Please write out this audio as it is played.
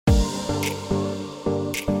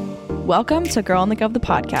Welcome to Girl on the Gov, the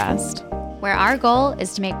podcast, where our goal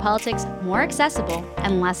is to make politics more accessible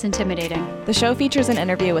and less intimidating. The show features an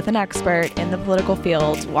interview with an expert in the political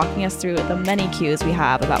field, walking us through the many cues we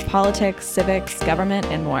have about politics, civics, government,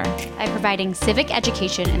 and more. By providing civic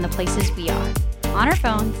education in the places we are, on our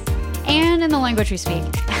phones, and in the language we speak.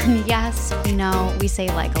 And yes, we know we say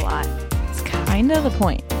like a lot. It's kind of the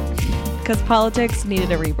point, because politics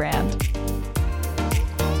needed a rebrand.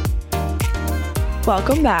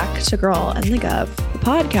 Welcome back to Girl and the Gov, the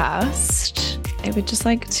podcast. I would just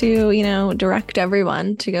like to, direct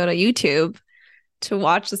everyone to go to YouTube to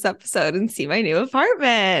watch this episode and see my new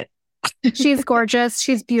apartment. She's gorgeous.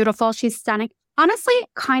 She's beautiful. She's stunning. Honestly,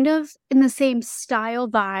 kind of in the same style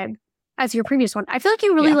vibe as your previous one. I feel like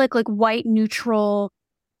you really like white, neutral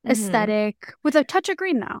aesthetic with a touch of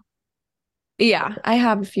green though. Yeah, I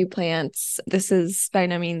have a few plants. This is by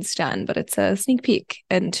no means done, but it's a sneak peek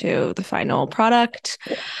into the final product.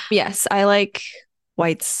 Yes, I like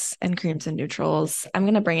whites and creams and neutrals. I'm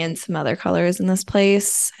going to bring in some other colors in this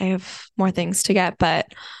place. I have more things to get, but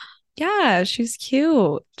yeah, she's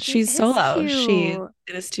cute. She's solo. Cute. She's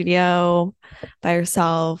in a studio by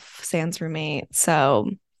herself, sans roommate.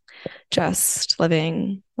 So just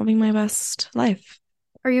living my best life.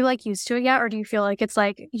 Are you used to it yet? Or do you feel like it's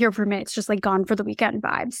like your roommate's just gone for the weekend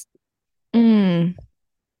vibes?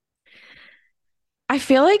 I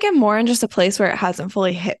feel like I'm more in just a place where it hasn't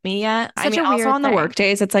fully hit me yet. Also on the work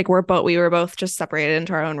days, it's like we were both just separated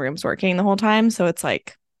into our own rooms working the whole time. So it's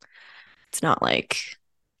like, it's not like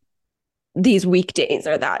these weekdays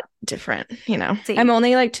are that different, See. I'm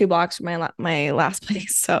only 2 blocks from my last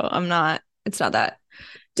place. So it's not that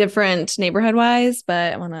different neighborhood wise,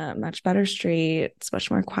 but I'm on a much better street. It's much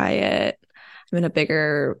more quiet. I'm in a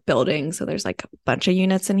bigger building, so there's a bunch of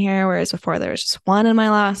units in here, whereas before there was just one in my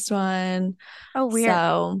last one. Oh, weird.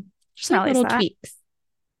 So just little tweaks.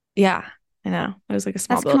 Yeah, I know. It was a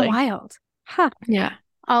small building. That's kind of wild. Huh. Yeah.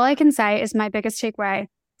 All I can say is my biggest takeaway,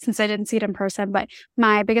 since I didn't see it in person, but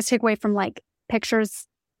my biggest takeaway from pictures,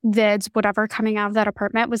 vids, whatever, coming out of that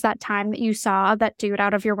apartment was that time that you saw that dude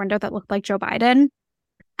out of your window that looked like Joe Biden.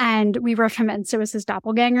 And we wrote him in, so it was his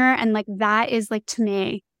doppelganger. And that is to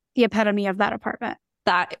me, the epitome of that apartment.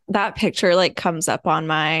 That picture comes up on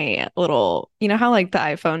my little, how the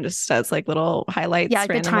iPhone just does little highlights. Yeah,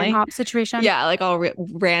 the time hop situation. Yeah, I'll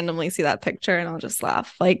randomly see that picture and I'll just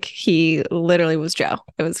laugh. He literally was Joe.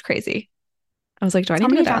 It was crazy. I was like, do I need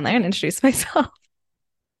to go down there and introduce myself?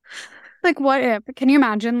 What if? Can you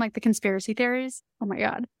imagine the conspiracy theories? Oh my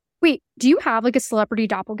God. Wait, do you have a celebrity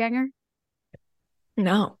doppelganger?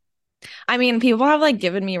 No. I mean, people have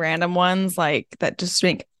given me random ones that just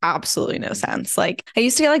make absolutely no sense. I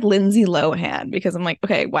used to get Lindsay Lohan because I'm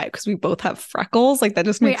okay, why? Because we both have freckles. That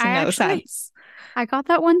just makes no sense. I got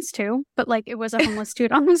that once too, but it was a homeless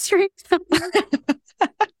dude on the street.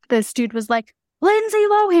 This dude was Lindsay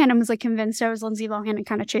Lohan, and was convinced I was Lindsay Lohan and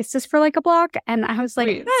kind of chased us for a block. And I was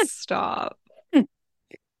wait, stop.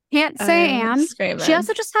 Can't say I am. She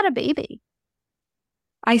also just had a baby.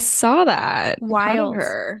 I saw that. Wild.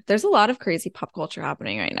 Her. There's a lot of crazy pop culture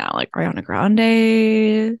happening right now, Ariana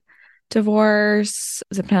Grande divorce.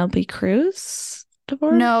 Is it Penelope Cruz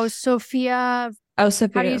divorce? No, Sophia. Oh,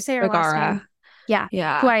 Sophia. How do you say her last name?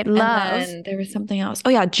 Yeah. Who I love. And then there was something else.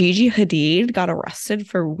 Oh yeah, Gigi Hadid got arrested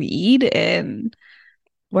for weed in,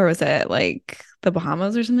 where was it? The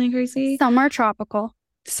Bahamas or something crazy? Somewhere tropical.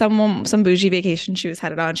 Some bougie vacation she was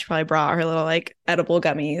headed on. She probably brought her little edible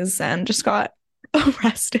gummies and just got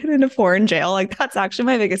arrested in a foreign jail. That's actually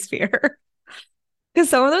my biggest fear. Because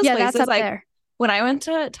some of those places, that's up there. When I went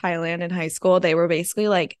to Thailand in high school, they were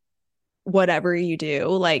basically whatever you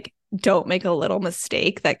do, don't make a little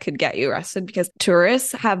mistake that could get you arrested, because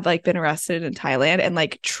tourists have been arrested in Thailand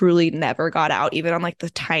and truly never got out, even on the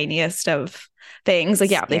tiniest of things. They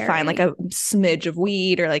find a smidge of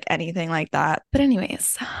weed or anything like that. But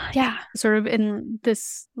anyways, yeah, sort of in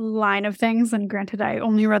this line of things, and granted I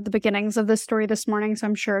only read the beginnings of this story this morning, so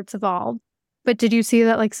I'm sure it's evolved, but did you see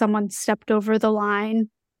that someone stepped over the line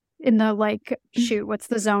in the what's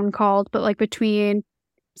the zone called, but between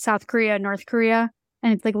South Korea and North Korea,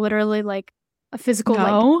 and it's literally a physical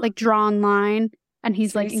drawn line, and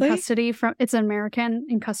he's Seriously? In custody from, it's an American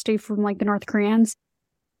in custody from the North Koreans.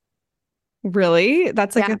 Really?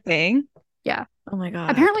 That's a thing? Yeah. Oh my God.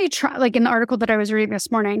 Apparently, in the article that I was reading this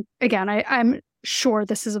morning, again, I'm sure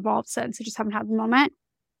this has evolved since, I just haven't had the moment,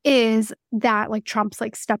 is that Trump's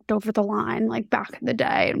stepped over the line back in the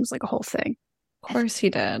day, and it was a whole thing. Of course he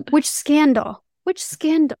did. Which scandal? Wait,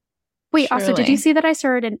 Surely. Also, did you see that I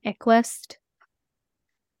started an ick list?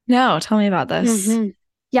 No, tell me about this.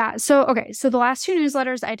 Yeah. So, okay. So the last 2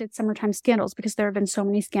 newsletters, I did summertime scandals because there have been so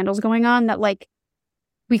many scandals going on that like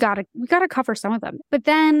we gotta cover some of them. But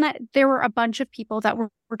then there were a bunch of people that were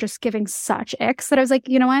just giving such icks that I was like,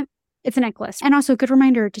 you know what? It's an ick list. And also a good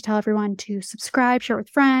reminder to tell everyone to subscribe, share with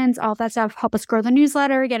friends, all of that stuff, help us grow the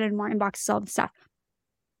newsletter, get in more inboxes, all the stuff.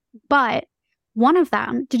 But one of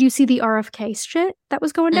them, did you see the RFK shit that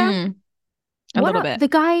was going down? A little bit. The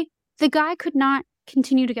guy could not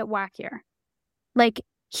continue to get wackier. Like,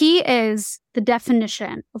 he is the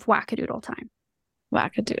definition of wackadoodle time.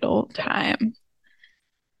 Wackadoodle time.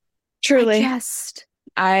 Truly.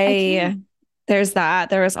 There's that.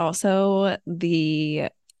 There was also the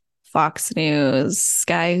Fox News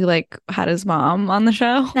guy who like had his mom on the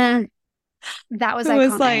show. That was who iconic.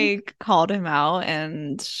 Was like called him out,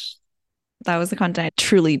 and that was the content I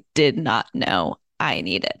truly did not know I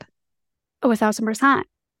needed. 1,000%.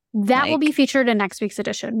 That will be featured in next week's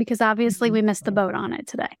edition because obviously we missed the boat on it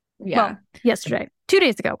today. Yeah. Well, yesterday. 2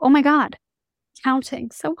 days ago. Oh my God.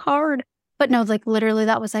 Counting so hard. But no, like literally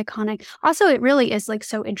that was iconic. Also, it really is like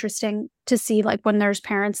so interesting to see like when there's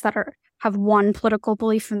parents that have one political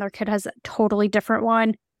belief and their kid has a totally different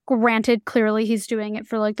one. Granted, clearly he's doing it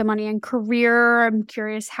for like the money and career. I'm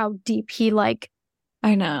curious how deep he like.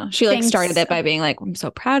 I know. She like started it by being like, I'm so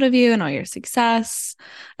proud of you and all your success.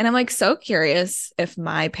 And I'm like so curious if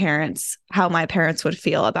how my parents would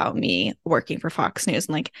feel about me working for Fox News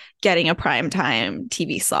and like getting a primetime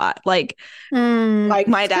TV slot. Like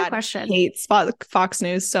my dad hates Fox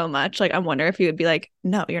News so much. Like I wonder if he would be like,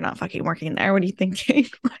 no, you're not fucking working there. What are you thinking?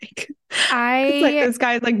 Like this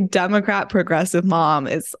guy's like Democrat progressive mom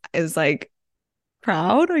is like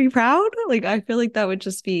proud. Are you proud? Like I feel like that would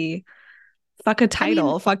just be fuck a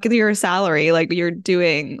title, fuck your salary. Like you're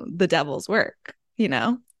doing the devil's work, you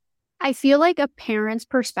know? I feel like a parent's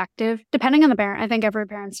perspective, depending on the parent, I think every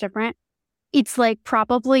parent's different. It's like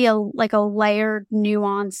probably a layered,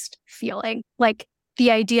 nuanced feeling. Like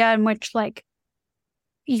the idea in which like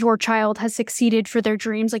your child has succeeded for their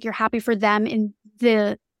dreams, like you're happy for them in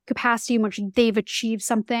the capacity in which they've achieved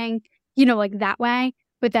something, you know, like that way,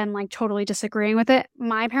 but then like totally disagreeing with it.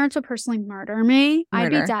 My parents would personally murder me.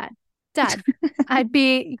 I'd be dead. I'd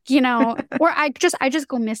be, you know, or I just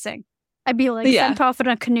go missing. I'd be like sent off in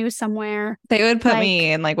a canoe somewhere. They would put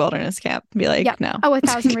me in like wilderness camp and be like, no. Oh,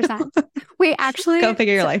 1,000%. Wait, actually. Go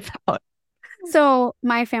figure your life out. So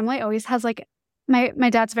my family always has like, my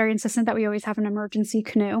dad's very insistent that we always have an emergency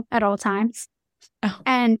canoe at all times. Oh.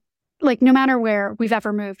 And like no matter where we've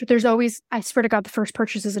ever moved, there's always, I swear to God, the first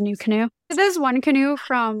purchase is a new canoe. There's one canoe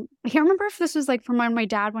from, I can't remember if this was like from when my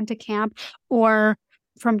dad went to camp or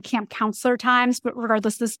from camp counselor times, but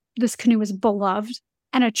regardless, this canoe was beloved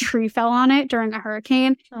and a tree fell on it during a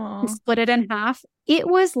hurricane and split it in half. It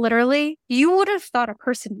was literally, you would have thought a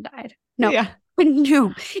person died. No,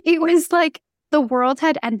 it was like the world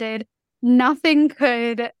had ended. Nothing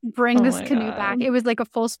could bring this canoe back. It was like a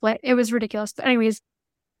full split. It was ridiculous. But anyways,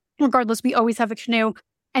 regardless, we always have a canoe.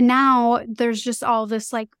 And now there's just all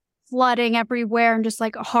this like flooding everywhere and just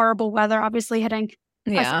like horrible weather obviously hitting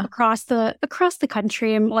us across the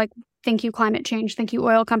country. And like, thank you, climate change. Thank you,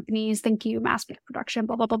 oil companies. Thank you, mass production,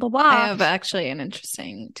 blah, blah, blah, blah, blah. I have actually an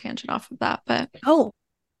interesting tangent off of that, but.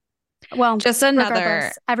 Well, just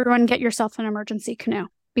another. Everyone get yourself an emergency canoe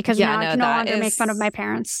because now I can no longer make fun of my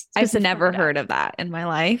parents. I've never heard of that in my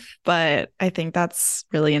life, but I think that's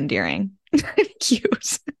really endearing.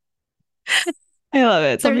 Cute. I love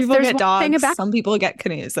it. Some people get dogs. Some people get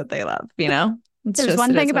canoes that they love, you know? There's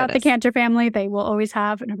one thing about the Cantor family. They will always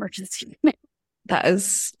have an emergency canoe. That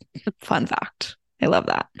is a fun fact. I love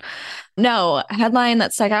that. No, a headline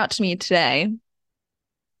that stuck out to me today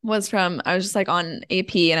was from, I was just like on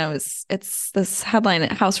AP and it's this headline,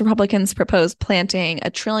 House Republicans propose planting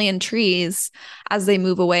 1 trillion trees as they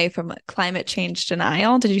move away from climate change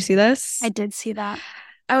denial. Did you see this? I did see that.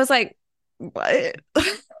 I was like, what?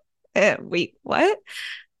 Wait, what?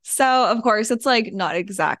 So of course it's like not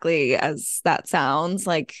exactly as that sounds.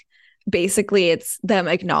 Like basically it's them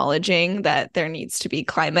acknowledging that there needs to be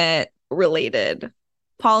climate related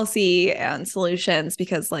policy and solutions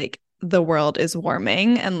because like the world is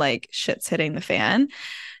warming and like shit's hitting the fan.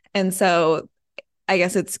 And so I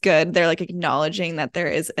guess it's good. They're like acknowledging that there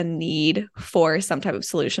is a need for some type of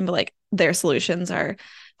solution, but like their solutions are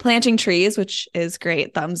planting trees, which is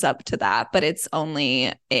great. Thumbs up to that. But it's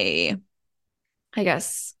only a, I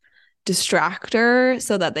guess, distractor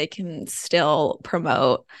so that they can still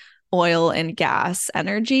promote oil and gas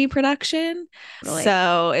energy production. Really?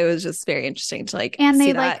 So it was just very interesting to like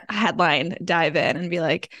see that headline, dive in and be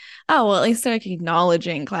like, oh, well, at least they're like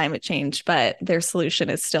acknowledging climate change, but their solution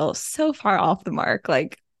is still so far off the mark.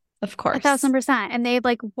 Like Of course. 1,000%. And they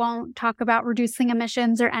like won't talk about reducing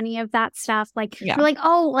emissions or any of that stuff. Like, Yeah. you're like,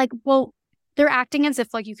 oh, like, well, they're acting as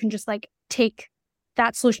if like you can just like take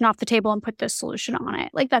that solution off the table and put this solution on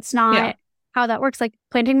it. Like, that's not how that works. Like,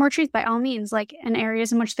 planting more trees by all means, like in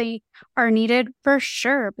areas in which they are needed for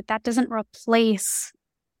sure, but that doesn't replace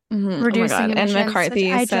reducing emissions. And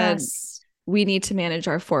McCarthy said we need to manage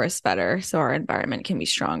our forests better so our environment can be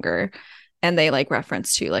stronger. And they like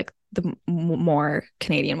reference to like the more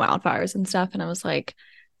Canadian wildfires and stuff. And I was like,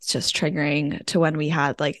 it's just triggering to when we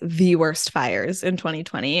had like the worst fires in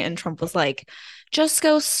 2020. And Trump was like, just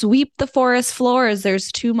go sweep the forest floors.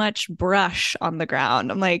 There's too much brush on the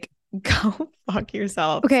ground. I'm like, go fuck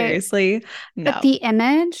yourself. Okay. Seriously. No. But the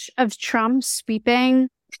image of Trump sweeping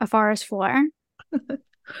a forest floor,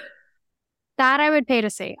 that I would pay to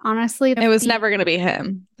see. Honestly. It was never going to be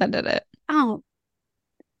him that did it. Oh.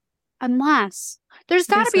 Unless there's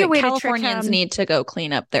got to be a way to trick him. Californians need to go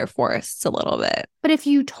clean up their forests a little bit. But if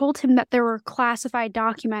you told him that there were classified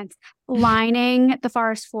documents lining the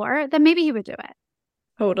forest floor, then maybe he would do it.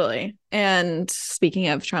 Totally. And speaking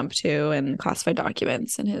of Trump too, and classified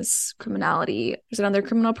documents and his criminality, there's another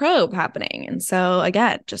criminal probe happening. And so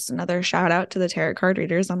again, just another shout out to the tarot card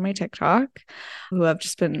readers on my TikTok who have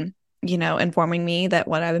just been, informing me that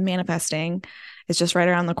what I've been manifesting is just right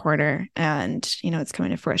around the corner, and it's coming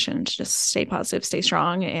to fruition. Just stay positive, stay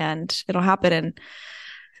strong, and it'll happen. And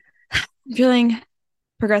I'm feeling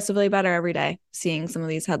progressively better every day, seeing some of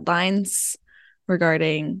these headlines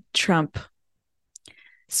regarding Trump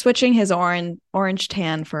switching his orange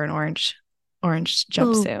tan for an orange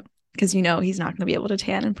jumpsuit, because he's not going to be able to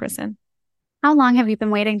tan in prison. How long have you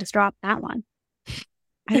been waiting to drop that one?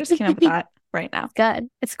 I just came up with that right now. Good.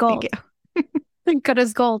 It's gold. Thank you. Good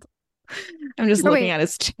as gold. I'm just looking at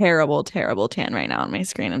his terrible, terrible tan right now on my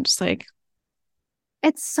screen. I'm just like,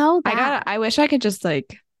 it's so bad. I wish I could just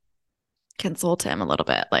like consult him a little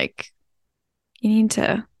bit. Like, you need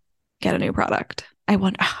to get a new product. I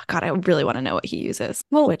really want to know what he uses.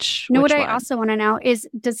 Well, which what one? I also want to know is,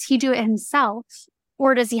 does he do it himself,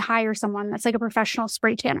 or does he hire someone that's like a professional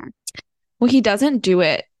spray tanner? Well, he doesn't do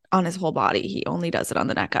it on his whole body. He only does it on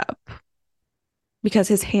the neck up because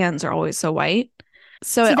his hands are always so white.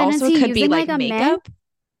 So it also could be like makeup.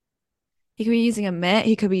 He could be using a mitt.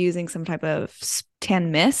 He could be using some type of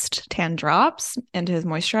tan mist, tan drops into his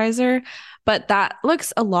moisturizer. But that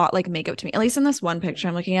looks a lot like makeup to me. At least in this one picture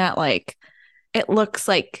I'm looking at, like it looks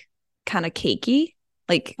like kind of cakey.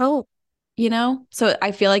 Like, so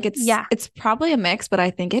I feel like it's probably a mix, but I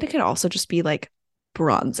think it could also just be like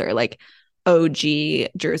bronzer, like OG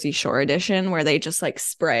Jersey Shore edition, where they just like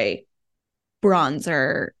spray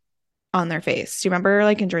bronzer on their face. Do you remember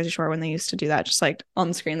like in Jersey Shore when they used to do that? Just like on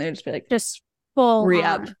the screen, they'd just be like, just full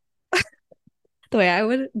re-up. The way I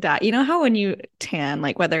would how when you tan,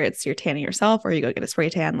 like whether it's you're tanning yourself or you go get a spray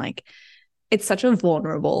tan, like it's such a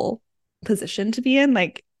vulnerable position to be in.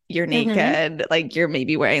 Like you're naked, like you're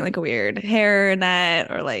maybe wearing like a weird hair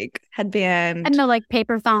net or like headband. And the like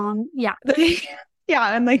paper thong. Yeah.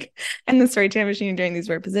 Yeah. And like in the spray tan machine during these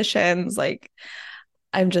weird positions, like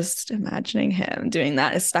I'm just imagining him doing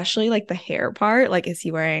that, especially like the hair part. Like, is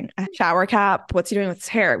he wearing a shower cap? What's he doing with his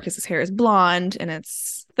hair? Because his hair is blonde and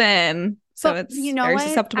it's thin. So it's very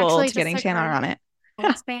susceptible to getting tan on it.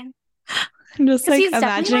 Yeah. I'm just like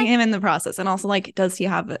imagining him in the process. And also like, does he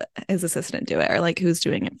have his assistant do it? Or like, who's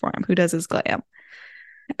doing it for him? Who does his glam?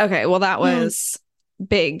 Okay, well, that was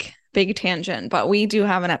big tangent. But we do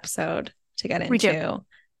have an episode to get into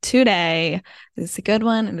today. This is a good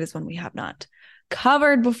one. And it is one we have not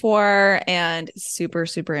covered before, and super,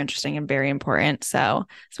 super interesting and very important. So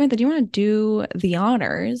Samantha, do you want to do the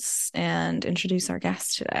honors and introduce our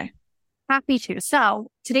guest today? Happy to.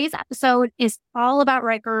 So today's episode is all about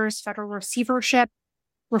Rikers, federal receivership,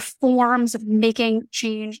 reforms, making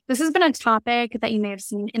change. This has been a topic that you may have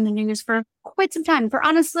seen in the news for quite some time, for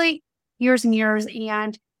honestly years and years,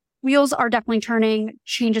 and wheels are definitely turning,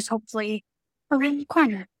 changes hopefully around the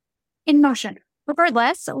corner, in motion.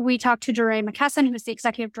 Regardless, we talked to DeRay Mckesson, who is the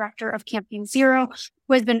executive director of Campaign Zero,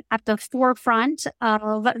 who has been at the forefront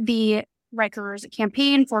of the Rikers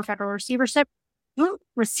campaign for federal receivership.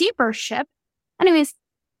 Anyways,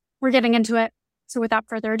 we're getting into it. So without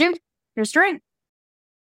further ado, here's DeRay.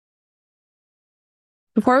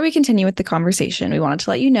 Before we continue with the conversation, we wanted to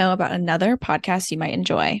let you know about another podcast you might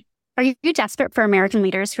enjoy. Are you desperate for American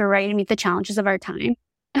leaders who are ready to meet the challenges of our time?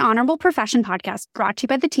 An Honorable Profession podcast brought to you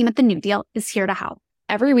by the team at The New Deal is here to help.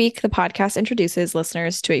 Every week, the podcast introduces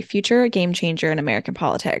listeners to a future game changer in American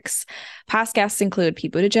politics. Past guests include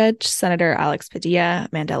Pete Buttigieg, Senator Alex Padilla,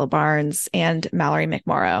 Mandela Barnes, and Mallory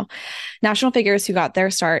McMorrow, national figures who got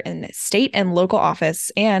their start in state and local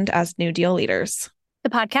office and as New Deal leaders. The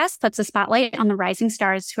podcast puts a spotlight on the rising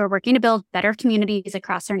stars who are working to build better communities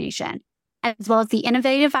across our nation, as well as the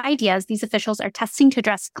innovative ideas these officials are testing to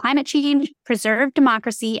address climate change, preserve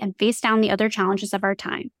democracy, and face down the other challenges of our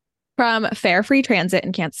time. From fare free transit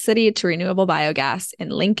in Kansas City to renewable biogas in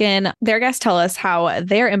Lincoln, their guests tell us how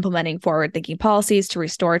they're implementing forward-thinking policies to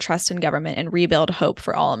restore trust in government and rebuild hope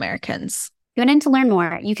for all Americans. Tune in to learn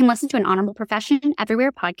more. You can listen to An Honorable Profession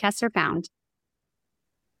everywhere podcasts are found.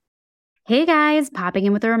 Hey guys, popping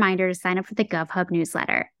in with a reminder to sign up for the GovHub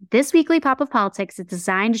newsletter. This weekly Pop of Politics is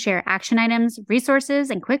designed to share action items, resources,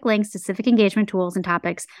 and quick links to civic engagement tools and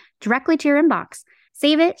topics directly to your inbox.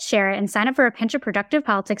 Save it, share it, and sign up for a pinch of productive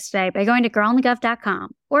politics today by going to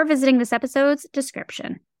girlonthegov.com or visiting this episode's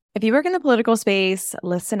description. If you work in the political space,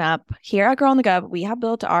 listen up. Here at Girl on the Gov, we have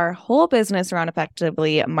built our whole business around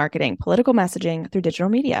effectively marketing political messaging through digital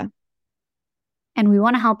media. And we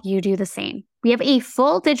want to help you do the same. We have a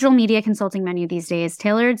full digital media consulting menu these days,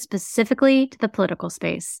 tailored specifically to the political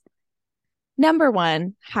space. Number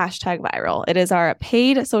 1, #viral. It is our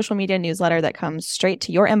paid social media newsletter that comes straight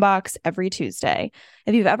to your inbox every Tuesday.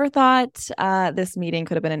 If you've ever thought this meeting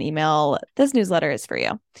could have been an email, this newsletter is for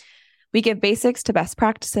you. We give basics to best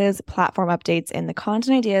practices, platform updates, and the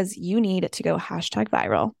content ideas you need to go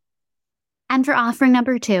 #viral. And for offering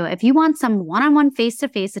number 2, if you want some one-on-one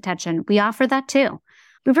face-to-face attention, we offer that too.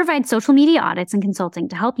 We provide social media audits and consulting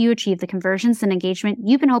to help you achieve the conversions and engagement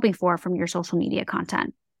you've been hoping for from your social media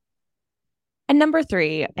content. And number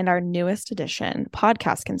 3, in our newest edition,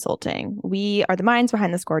 podcast consulting. We are the minds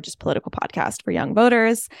behind this gorgeous political podcast for young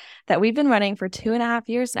voters that we've been running for 2.5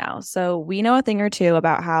 years now. So we know a thing or two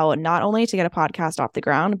about how not only to get a podcast off the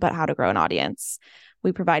ground, but how to grow an audience.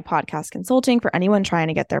 We provide podcast consulting for anyone trying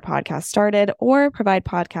to get their podcast started, or provide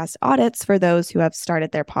podcast audits for those who have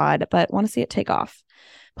started their pod but want to see it take off.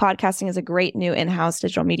 Podcasting is a great new in-house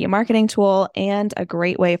digital media marketing tool and a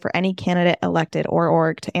great way for any candidate, elected, or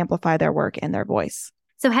org to amplify their work and their voice.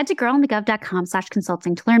 So head to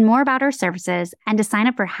girlonthegov.com/consulting to learn more about our services and to sign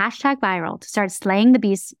up for #viral to start slaying the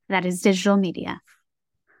beast that is digital media.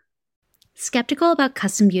 Skeptical about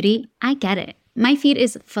custom beauty? I get it. My feed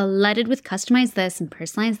is flooded with customize this and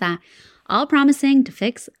personalize that, all promising to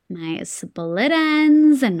fix my split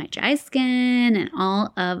ends and my dry skin and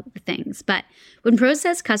all of the things. But when Prose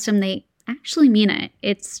says custom, they actually mean it.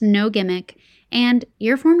 It's no gimmick, and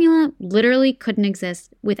your formula literally couldn't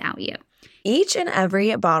exist without you. Each and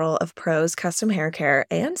every bottle of Prose custom hair care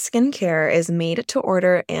and skincare is made to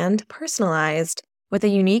order and personalized with a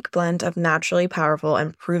unique blend of naturally powerful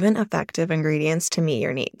and proven effective ingredients to meet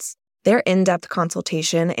your needs. Their in-depth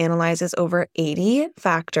consultation analyzes over 80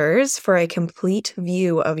 factors for a complete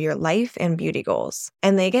view of your life and beauty goals,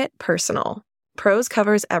 and they get personal. Prose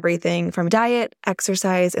covers everything from diet,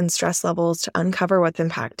 exercise, and stress levels to uncover what's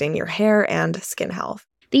impacting your hair and skin health.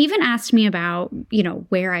 They even asked me about,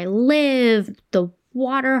 where I live, the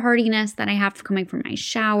water hardiness that I have coming from my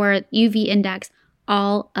shower, UV index,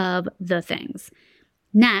 all of the things.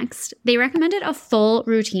 Next, they recommended a full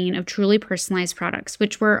routine of truly personalized products,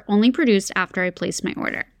 which were only produced after I placed my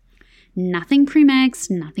order. Nothing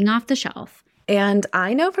pre-mixed, nothing off the shelf. And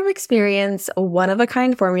I know from experience,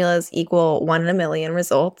 one-of-a-kind formulas equal 1 in a million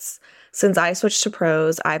results. Since I switched to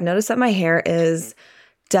Prose, I've noticed that my hair is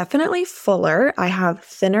definitely fuller. I have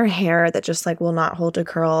thinner hair that just will not hold a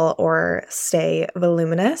curl or stay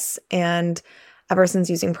voluminous. And ever since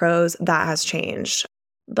using Prose, that has changed.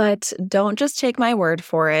 But don't just take my word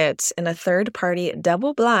for it. In a third-party,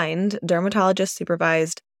 double-blind,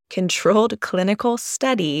 dermatologist-supervised, controlled clinical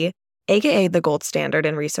study, aka the gold standard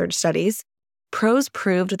in research studies, Prose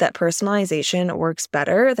proved that personalization works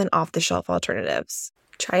better than off-the-shelf alternatives.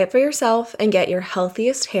 Try it for yourself and get your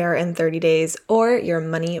healthiest hair in 30 days or your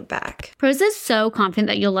money back. Prose is so confident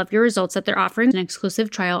that you'll love your results that they're offering an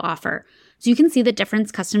exclusive trial offer, so you can see the difference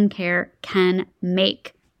custom care can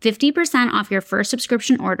make. 50% off your first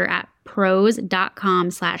subscription order at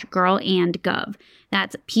prose.com/girlandgov.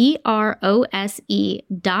 That's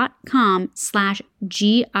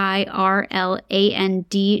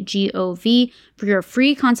prose.com/GIRLANDGOV for your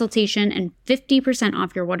free consultation and 50%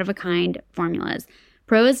 off your one-of-a-kind formulas.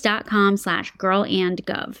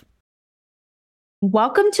 Prose.com/girlandgov.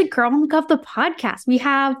 Welcome to Girl on the Gov, the podcast. We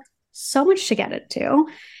have so much to get into,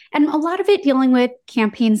 and a lot of it dealing with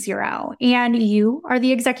Campaign Zero. And you are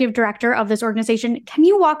the executive director of this organization. Can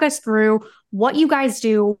you walk us through what you guys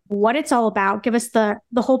do, what it's all about? Give us the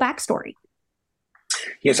whole backstory.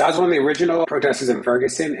 Yes, I was one of the original protesters in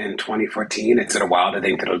Ferguson in 2014. It's sort of wild to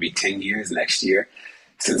think that it'll be 10 years next year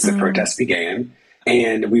since the protests began.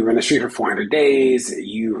 And we were in the street for 400 days.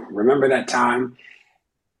 You remember that time?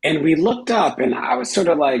 And we looked up and I was sort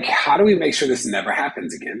of like, how do we make sure this never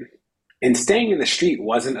happens again? And staying in the street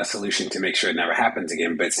wasn't a solution to make sure it never happens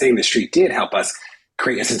again, but staying in the street did help us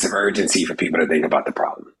create a sense of urgency for people to think about the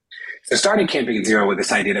problem. So starting Campaign Zero with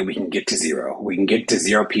this idea that we can get to zero. We can get to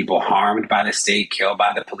zero people harmed by the state, killed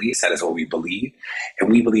by the police. That is what we believe.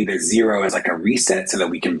 And we believe that zero is like a reset so that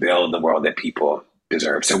we can build the world that people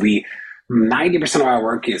deserve. So 90% of our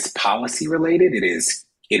work is policy related. It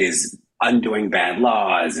is undoing bad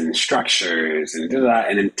laws and structures and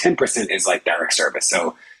then 10% is like direct service.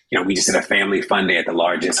 So, we just did a family fun day at the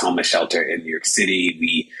largest homeless shelter in New York City.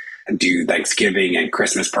 We do Thanksgiving and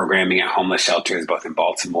Christmas programming at homeless shelters, both in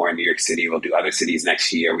Baltimore and New York City. We'll do other cities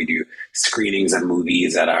next year. We do screenings of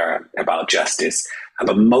movies that are about justice.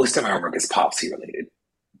 But most of our work is policy related.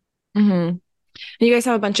 Mm-hmm. You guys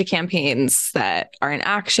have a bunch of campaigns that are in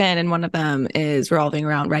action, and one of them is revolving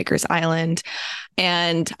around Rikers Island.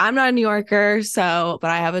 And I'm not a New Yorker, but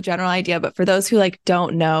I have a general idea. But for those who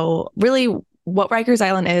don't know really what Rikers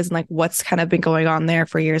Island is and what's kind of been going on there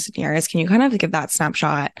for years and years, can you kind of give that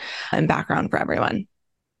snapshot and background for everyone?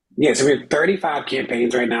 Yeah, so we have 35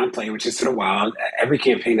 campaigns right now in play, which is sort of wild. Every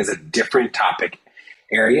campaign is a different topic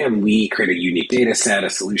area, and we create a unique data set,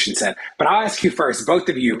 a solution set. But I'll ask you first, both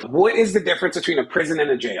of you, what is the difference between a prison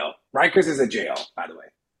and a jail? Rikers is a jail, by the way.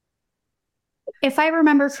 If I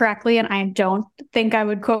remember correctly, and I don't think I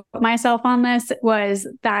would quote myself on this, was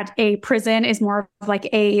that a prison is more of like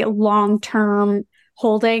a long-term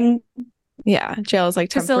holding. Yeah, jail is like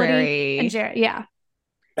temporary. And yeah.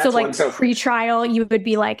 That's pre-trial, you would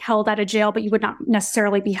be held at a jail, but you would not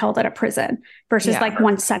necessarily be held at a prison versus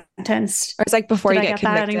one sentence. Or it's before you get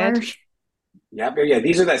convicted. Yeah.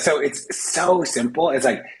 These are so it's so simple. It's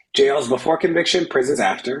jails before conviction, prisons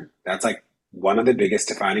after. That's one of the biggest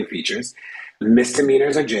defining features.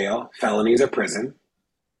 Misdemeanors are jail, felonies are prison.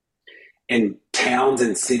 And towns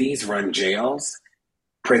and cities run jails.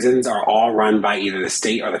 Prisons are all run by either the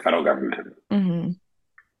state or the federal government. Mm-hmm.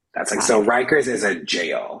 That's so Rikers is a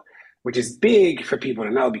jail, which is big for people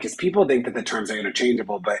to know because people think that the terms are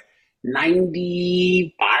interchangeable, but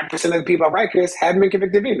 95% of the people at Rikers haven't been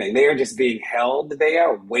convicted of anything. They are just being held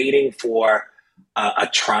there waiting for a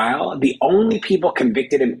trial. The only people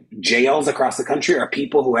convicted in jails across the country are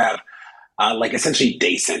people who have essentially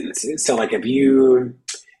day sentences. So if you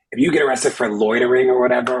get arrested for loitering or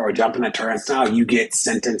whatever, or jumping the turnstile, you get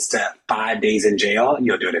sentenced to 5 days in jail.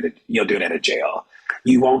 You'll do it at a jail.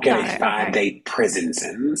 You won't get a 5-day prison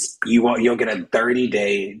sentence. You'll get a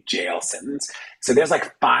 30-day jail sentence. So there's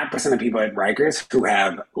 5% of people at Rikers who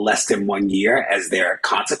have less than 1 year as their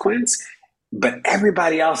consequence, but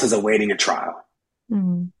everybody else is awaiting a trial.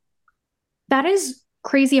 Mm-hmm. That is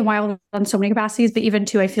crazy and wild on so many capacities, but even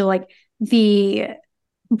too, I feel like the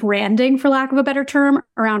branding, for lack of a better term,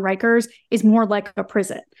 around Rikers is more like a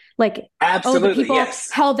prison. Absolutely, the people yes.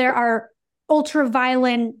 held there are ultra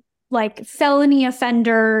violent, felony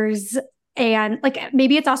offenders, and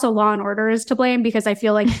maybe it's also Law and Order is to blame, because I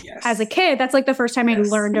feel yes. As a kid, that's the first time I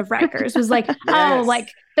learned of Rikers was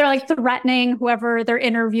yes. They're threatening whoever they're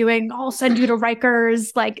interviewing, I'll send you to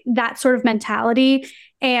Rikers, that sort of mentality.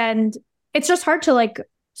 And it's just hard to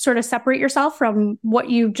sort of separate yourself from what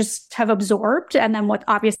you just have absorbed and then what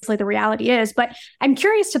obviously the reality is. But I'm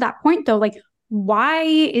curious to that point though, why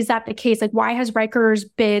is that the case? Why has Rikers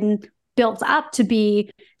been built up to be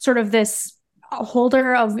sort of this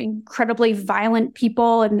holder of incredibly violent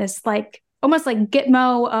people and this almost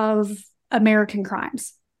Gitmo of American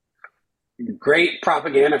crimes? Great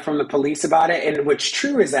propaganda from the police about it. And what's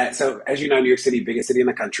true is that, so as you know, New York City, biggest city in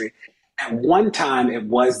the country, at one time it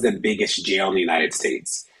was the biggest jail in the United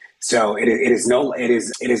States. So it is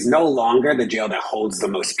no longer the jail that holds the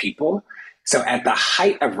most people. So at the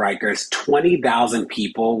height of Rikers, 20,000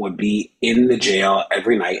 people would be in the jail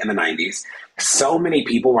every night in the 90s. So many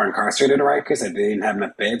people were incarcerated at Rikers that they didn't have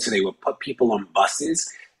enough beds, so they would put people on buses,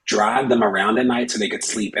 drive them around at night so they could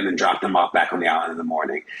sleep, and then drop them off back on the island in the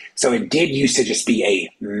morning. So it did used to just be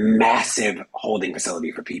a massive holding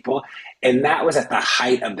facility for people. And that was at the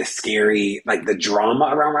height of the scary, the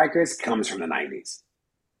drama around Rikers comes from the 90s.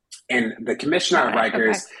 And the commissioner of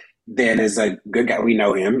Rikers then is a good guy. We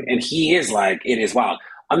know him. And he is it is wild.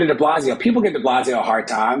 Under de Blasio, people give de Blasio a hard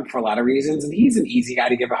time for a lot of reasons. And he's an easy guy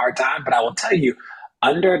to give a hard time. But I will tell you,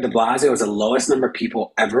 under de Blasio was the lowest number of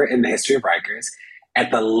people ever in the history of Rikers. At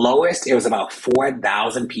the lowest, it was about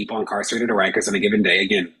 4,000 people incarcerated at Rikers on a given day.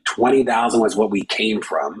 Again, 20,000 was what we came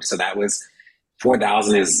from. So that was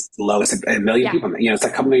 4,000 is low. It's a million people. It's a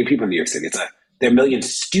couple million people in New York City. There are a million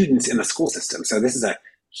students in the school system. So this is a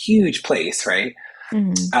huge place, right?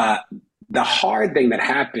 Mm-hmm. The hard thing that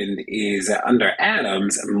happened is that under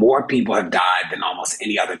Adams, more people have died than almost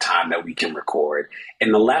any other time that we can record.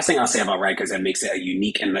 And the last thing I'll say about Rikers that makes it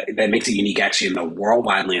unique, and that makes it unique actually in the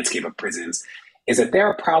worldwide landscape of prisons, is that there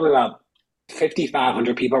are probably about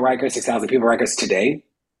 5,500 people at Rikers, 6,000 people at Rikers today.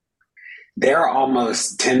 There are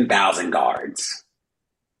almost 10,000 guards.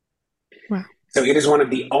 Wow. So it is one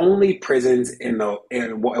of the only prisons one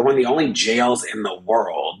of the only jails in the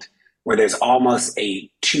world where there's almost a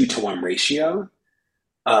 2-to-1 ratio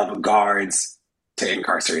of guards to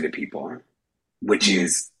incarcerated people, which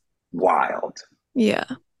is wild. Yeah.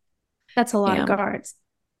 That's a lot of guards.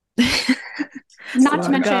 Not to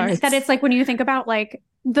mention that it's like when you think about like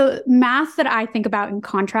the math that I think about in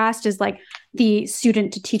contrast is like the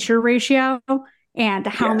student to teacher ratio and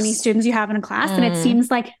how many students you have in a class. And it seems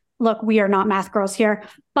like, look, we are not math girls here,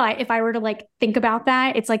 but if I were to like think about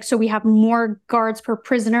that, it's like, so we have more guards per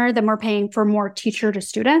prisoner than we're paying for more teacher to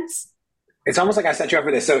students. It's almost like I set you up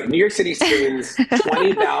for this. So New York City spends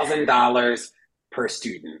 $20,000 per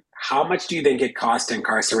student. How much do you think it costs to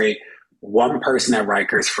incarcerate one person at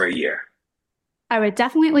Rikers for a year? I would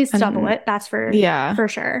definitely at least double it. That's for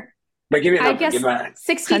sure. But give me a number. I guess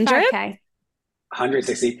 $65K.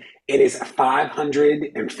 160. It is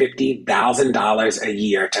 $550,000 a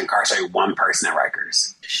year to incarcerate one person at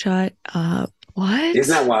Rikers. Shut up. What?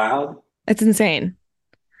 Isn't that wild? It's insane.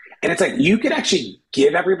 And it's like, you could actually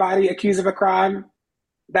give everybody accused of a crime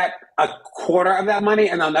that a quarter of that money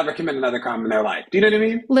and they'll never commit another crime in their life. Do you know what I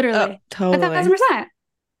mean? Literally. Totally. 1,000%.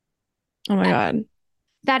 Oh my God.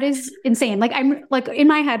 That is insane. Like I'm like in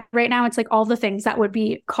my head right now, it's like all the things that would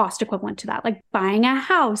be cost equivalent to that, like buying a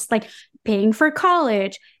house, like paying for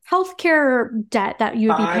college, healthcare debt that you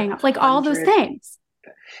would be paying off, like all those things.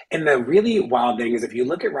 And the really wild thing is if you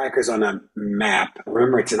look at Rikers on a map,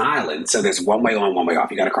 remember it's an island. So there's one way on, one way off.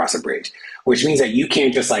 You got to cross a bridge, which means that you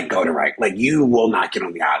can't just like go to Rikers. Like you will not get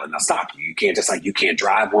on the island. They'll stop you. You can't just like, you can't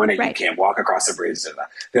drive on it. Right. You can't walk across the bridge.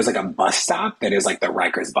 There's like a bus stop that is like the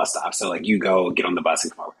Rikers bus stop. So like you go get on the bus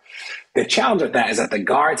and come over. The challenge with that is that the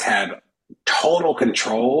guards have total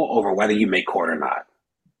control over whether you make court or not.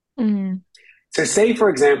 Mm-hmm. So say, for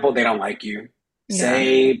example, they don't like you.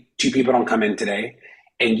 Say 2 people don't come in today.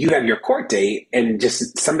 And you have your court date and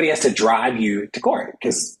just somebody has to drive you to court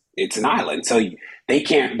because it's an island. So they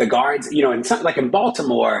can't, the guards, in something like in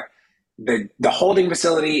Baltimore, the holding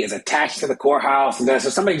facility is attached to the courthouse. And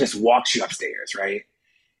so somebody just walks you upstairs, right?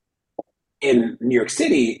 In New York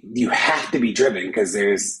City, you have to be driven because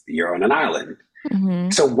you're on an island.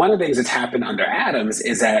 Mm-hmm. So one of the things that's happened under Adams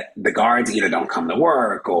is that the guards either don't come to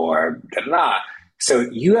work or da-da-da. So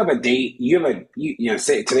you have a date,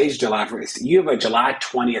 say today's July 1st, you have a July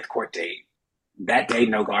 20th court date. That day,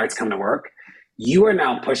 no guards come to work. You are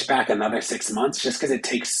now pushed back another 6 months just because it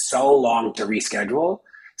takes so long to reschedule.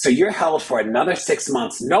 So you're held for another 6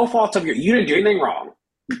 months, no fault of you didn't do anything wrong.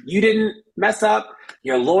 You didn't mess up.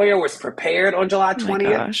 Your lawyer was prepared on July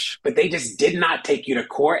 20th, but they just did not take you to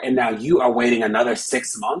court. And now you are waiting another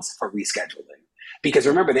 6 months for rescheduling. Because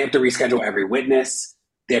remember, they have to reschedule every witness.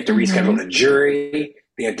 They have to reschedule the jury.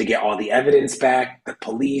 They have to get all the evidence back, the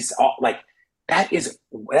police,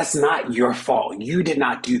 that's not your fault. You did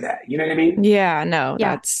not do that. You know what I mean? Yeah, no,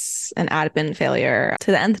 that's an admin failure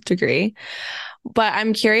to the nth degree. But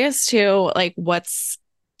I'm curious too, like what's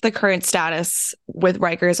the current status with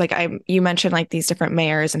Rikers? Like you mentioned like these different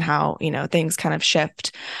mayors and how, things kind of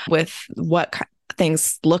shift with what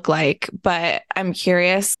things look like. But I'm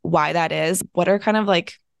curious why that is. What are kind of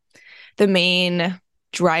like the main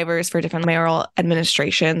drivers for different mayoral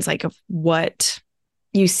administrations, like of what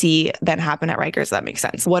you see then happen at Rikers? That makes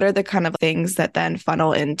sense. What are the kind of things that then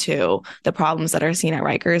funnel into the problems that are seen at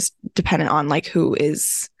Rikers, dependent on like who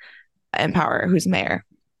is in power, who's mayor?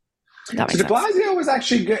 So de Blasio was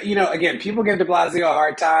actually good. Again, people give de Blasio a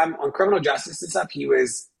hard time on criminal justice and stuff. He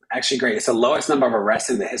was actually great. It's the lowest number of arrests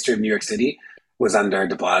in the history of New York City was under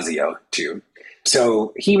de Blasio too.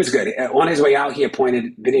 So he was good. On his way out, he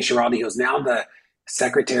appointed Vinny Schiraldi, who's now the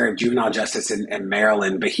Secretary of Juvenile Justice in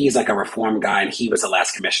Maryland, but he's like a reform guy, and he was the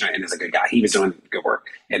last commissioner and is a good guy. He was doing good work.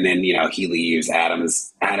 And then, he leaves,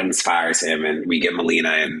 Adams fires him, and we get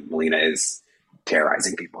Molina, and Molina is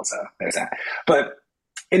terrorizing people. So there's that. But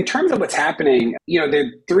in terms of what's happening, there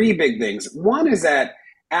are 3 big things. One is that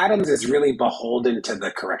Adams is really beholden to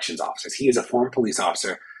the corrections officers. He is a former police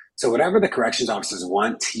officer. So whatever the corrections officers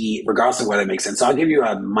want, regardless of whether it makes sense. So I'll give you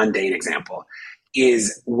a mundane example,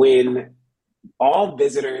 is when all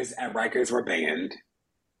visitors at Rikers were banned,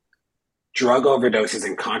 drug overdoses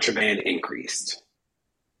and contraband increased.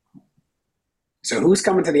 So who's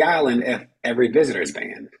coming to the island if every visitor is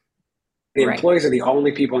banned? The employees are the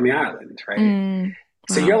only people on the island, right?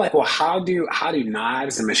 So you're like, well, how do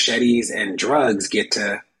knives and machetes and drugs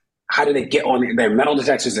how do they get on their metal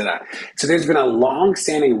detectors and that? So there's been a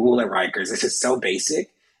long-standing rule at Rikers. This is so basic,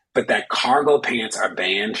 but that cargo pants are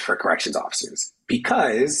banned for corrections officers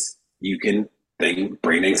because you can bring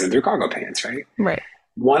things in through cargo pants, right? Right.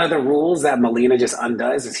 One of the rules that Molina just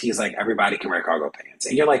undoes is he's like, everybody can wear cargo pants.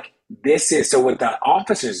 And you're like, so what the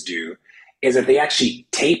officers do is that they actually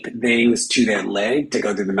tape things to their leg to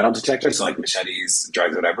go through the metal detector, so like machetes,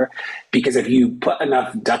 drugs, whatever. Because if you put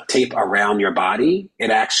enough duct tape around your body, it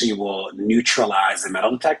actually will neutralize the metal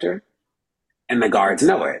detector, and the guards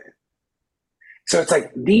know it. So it's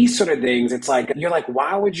like these sort of things. It's like you're like, they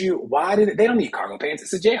don't need cargo pants?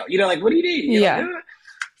 It's a jail. Like, what do you need? Like,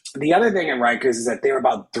 The other thing at Rikers is that there are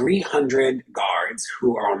about 300 guards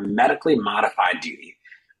who are on medically modified duty,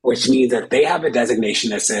 which means that they have a designation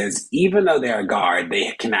that says, even though they're a guard,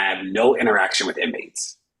 they can have no interaction with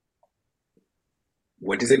inmates.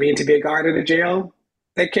 What does it mean to be a guard in a jail?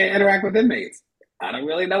 They can't interact with inmates. I don't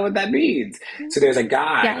really know what that means. So there's a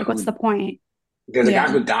guy. Yeah, what's the point? There's a guy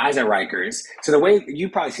who dies at Rikers. So the way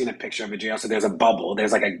you've probably seen a picture of a jail. So there's a bubble.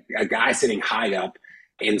 There's like a guy sitting high up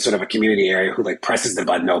in sort of a community area who like presses the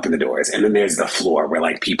button to open the doors. And then there's the floor where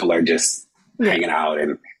like people are just hanging out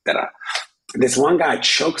and da-da. This one guy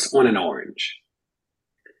chokes on an orange.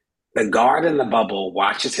 The guard in the bubble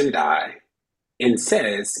watches him die and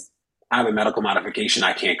says, I have a medical modification.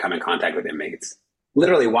 I can't come in contact with inmates.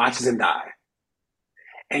 Literally watches him die.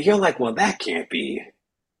 And you're like, well, that can't be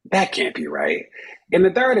right. And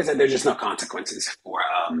the third is that there's just no consequences for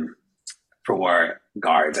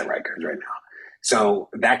guards at Rikers right now. So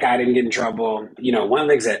that guy didn't get in trouble. One of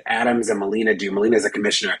the things that Adams and Molina do, Molina's a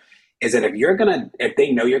commissioner, is that if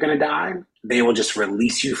they know you're gonna die, they will just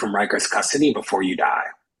release you from Rikers custody before you die.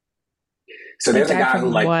 So there's a guy who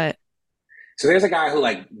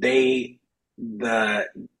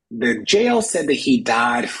the jail said that he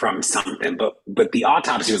died from something, but the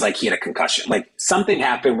autopsy was like he had a concussion. Like something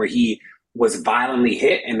happened where he was violently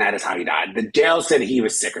hit and that is how he died. The jail said he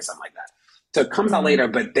was sick or something like that. So it comes out later,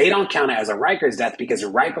 but they don't count it as a Rikers death because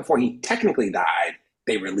right before he technically died,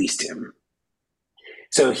 they released him.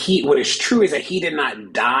 So what is true is that he did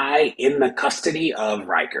not die in the custody of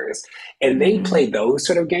Rikers. And they play those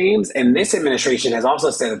sort of games. And this administration has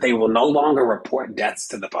also said that they will no longer report deaths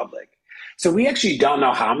to the public. So we actually don't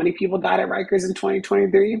know how many people died at Rikers in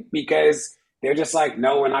 2023 because they're just like,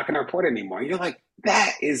 no, we're not going to report it anymore. And you're like,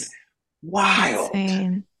 that is wild.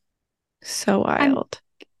 Insane. So wild.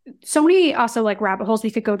 So many also like rabbit holes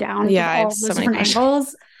we could go down. Yeah, I have all those different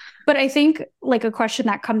angles. But I think like a question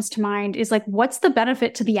that comes to mind is like, what's the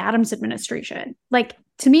benefit to the Adams administration? Like,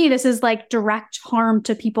 to me, this is like direct harm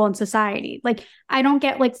to people in society. Like, I don't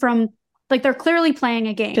get they're clearly playing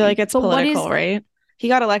a game. I feel like it's political, right? He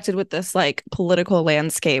got elected with this like political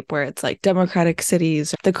landscape where it's like democratic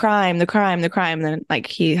cities, the crime. And then like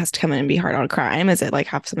he has to come in and be hard on crime. Is it like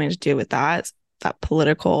have something to do with that? That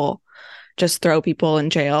political, just throw people in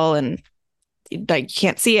jail and like you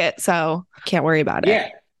can't see it. So can't worry about it. Yeah.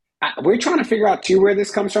 We're trying to figure out too where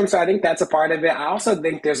this comes from. So I think that's a part of it. I also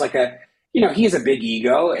think there's like he has a big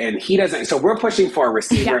ego and he doesn't. So we're pushing for a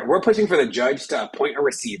receiver. Yeah. We're pushing for the judge to appoint a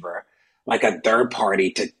receiver, like a third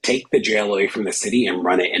party to take the jail away from the city and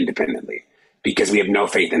run it independently because we have no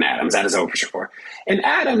faith in Adams. That is over for sure. And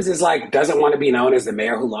Adams is like, doesn't want to be known as the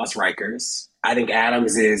mayor who lost Rikers. I think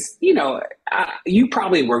Adams is, you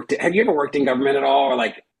probably have you ever worked in government at all or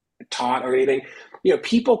like taught or anything?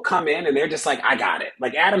 People come in and they're just like, I got it.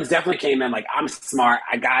 Like Adams definitely came in like, I'm smart.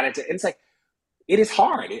 I got it. It's like, it is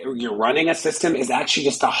hard. You're running a system is actually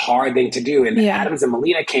just a hard thing to do. And Adams and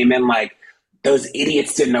Molina came in like, those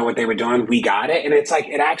idiots didn't know what they were doing. We got it. And it's like,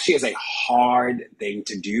 it actually is a hard thing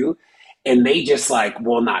to do. And they just like,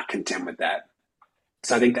 will not contend with that.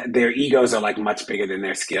 So I think that their egos are like much bigger than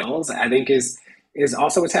their skills, I think is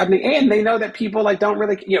also what's happening. And they know that people like don't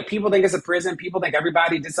really, people think it's a prison. People think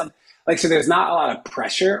everybody did something. Like, so there's not a lot of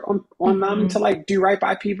pressure on them to like do right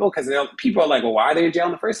by people because people are like, well, why are they in jail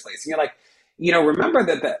in the first place? And you're like, remember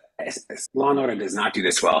that the Law and Order does not do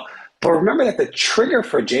this well, but remember that the trigger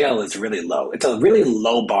for jail is really low. It's a really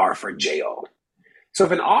low bar for jail. So if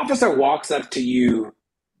an officer walks up to you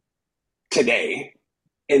today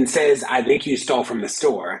and says, I think you stole from the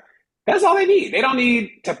store, that's all they need. They don't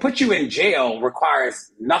need to put you in jail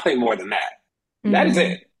requires nothing more than that. Mm-hmm. That is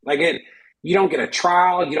it. Like you don't get a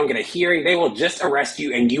trial, you don't get a hearing. They will just arrest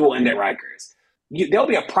you and you will end at Rikers. There'll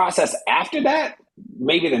be a process after that.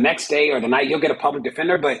 Maybe the next day or the night you'll get a public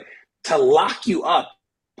defender, but to lock you up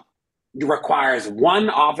requires one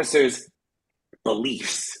officer's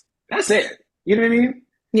beliefs. That's it. You know what I mean?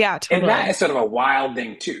 Yeah, totally. And that is sort of a wild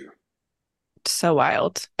thing too. So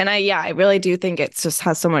wild. And I really do think it just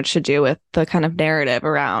has so much to do with the kind of narrative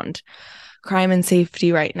around crime and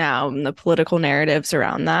safety right now, and the political narratives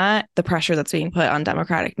around that, the pressure that's being put on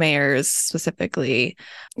Democratic mayors specifically.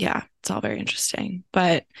 Yeah, it's all very interesting.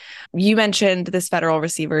 But you mentioned this federal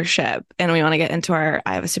receivership, and we want to get into our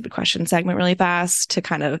I Have a Stupid Question segment really fast to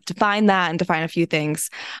kind of define that and define a few things.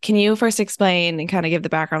 Can you first explain and kind of give the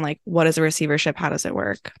background, like what is a receivership? How does it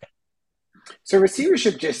work? So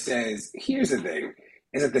receivership just says, here's the thing,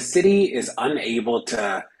 is that the city is unable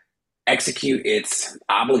to execute its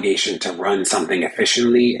obligation to run something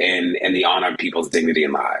efficiently and in the honor of people's dignity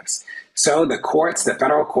and lives. So the courts, the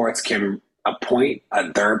federal courts, can appoint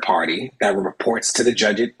a third party that reports to the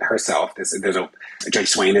judge herself. Judge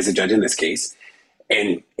Swain is a judge in this case,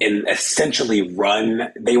 and essentially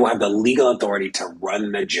they will have the legal authority to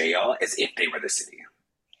run the jail as if they were the city.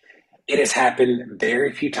 It has happened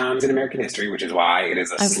very few times in American history, which is why it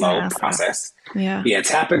is a slow process. Yeah, it's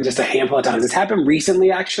happened just a handful of times. It's happened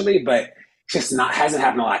recently, actually, but just hasn't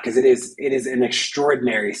happened a lot because it is an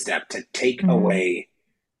extraordinary step to take away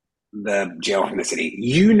the jail from the city.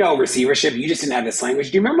 Receivership. You just didn't have this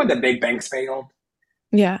language. Do you remember when the big banks failed?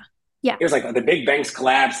 Yeah. It was like the big banks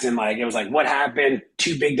collapsed, and like it was like, what happened?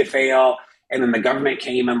 Too big to fail. And then the government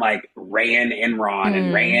came and like ran Enron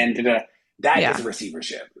and ran to that is a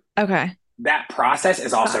receivership. Okay. That process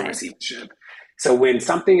is also receivership. So when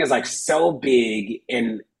something is like so big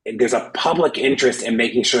and there's a public interest in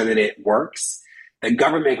making sure that it works, the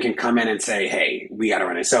government can come in and say, hey, we got to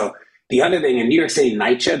run it. So the other thing in New York City,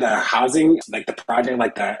 NYCHA, the housing, like the project,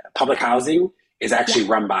 like the public housing is actually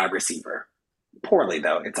run by a receiver. Poorly,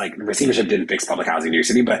 though. It's like receivership didn't fix public housing in New York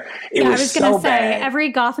City, but it was so bad.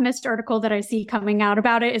 Every Gothamist article that I see coming out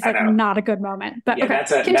about it is like not a good moment. But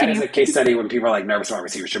that is a case study when people are like nervous about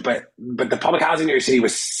receivership. But the public housing in New York City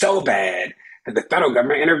was so bad that the federal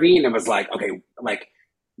government intervened and was like, okay, like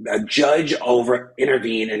a judge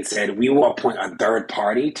intervened and said, we will appoint a third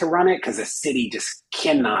party to run it because the city just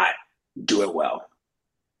cannot do it well.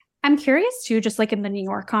 I'm curious too, just like in the New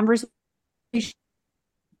York conversation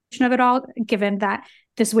of it all, given that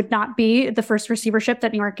this would not be the first receivership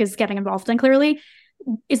that New York is getting involved in, clearly,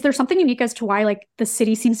 is there something unique as to why like the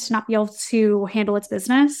city seems to not be able to handle its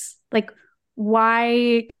business? Like,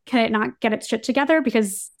 why can it not get its shit together?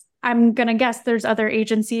 Because I'm going to guess there's other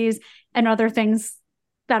agencies and other things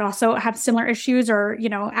that also have similar issues or,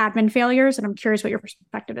 admin failures. And I'm curious what your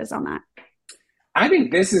perspective is on that. I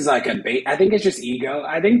think this is like I think it's just ego.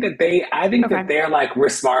 I think that that they're like, we're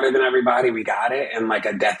smarter than everybody. We got it. And like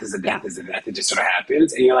a death is a death is a death. It just sort of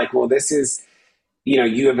happens. And you're like, well, this is,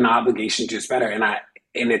 you have an obligation to do better. And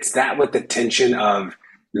it's that with the tension of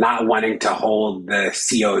not wanting to hold the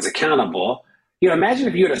COs accountable. Imagine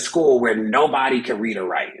if you had a school where nobody could read or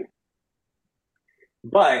write.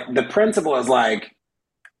 But the principal is like,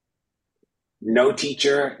 no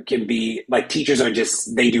teacher can be like, teachers are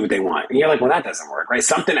just, they do what they want. And you're like, well, that doesn't work, right?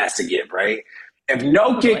 Something has to give, right? If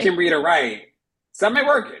no kid can read or write, something ain't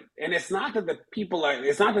working. And it's not that the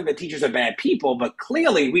teachers are bad people, but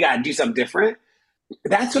clearly we got to do something different.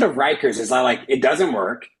 That's sort of Rikers is like, it doesn't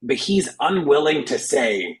work, but he's unwilling to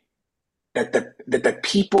say that the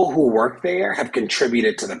people who work there have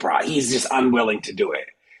contributed to the problem. He's just unwilling to do it.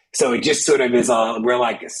 So it just sort of is, we're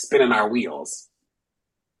like spinning our wheels.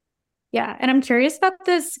 Yeah. And I'm curious about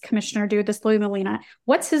this commissioner dude, this Louis Molina.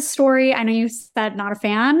 What's his story? I know you said not a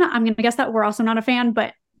fan. I'm going to guess that we're also not a fan,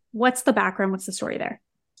 but what's the background? What's the story there?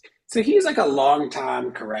 So he's like a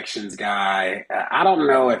longtime corrections guy. I don't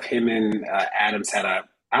know if him and Adams I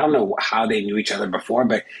don't know how they knew each other before,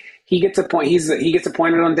 but he gets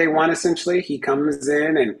appointed on day one, essentially. He comes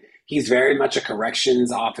in and he's very much a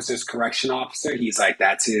correction officer. He's like,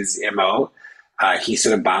 that's his MO. He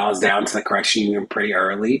sort of bows down to the correction union pretty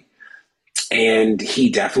early. And he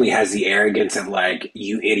definitely has the arrogance of like,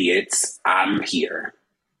 you idiots, I'm here.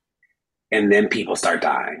 And then people start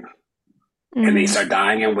dying. Mm-hmm. And they start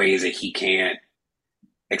dying in ways that he can't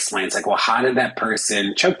explain. It's like, well, how did that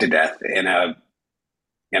person choke to death in a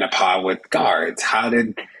pod with guards? How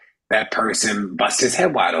did that person bust his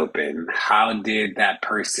head wide open? How did that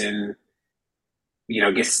person,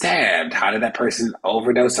 get stabbed? How did that person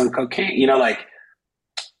overdose on cocaine?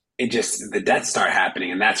 The deaths start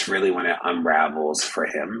happening, and that's really when it unravels for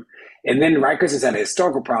him. And then Rikers has had a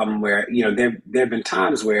historical problem where, there have been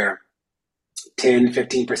times where 10,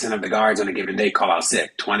 15% of the guards on a given day call out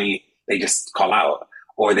sick, 20, they just call out,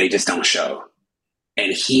 or they just don't show.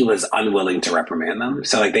 And he was unwilling to reprimand them.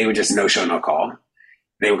 So like they would just no show, no call.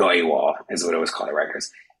 They would go AWOL, is what it was called at Rikers.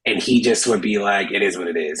 And he just would be like, it is what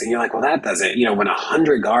it is. And you're like, well, that doesn't, when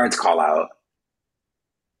 100 guards call out,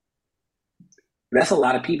 that's a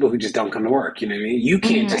lot of people who just don't come to work. You know what I mean? You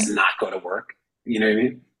can't just not go to work. You know what I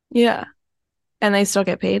mean? Yeah. And they still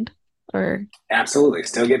get paid? Or absolutely.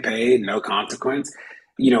 Still get paid, no consequence.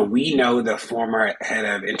 We know the former head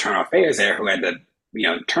of internal affairs there who had to,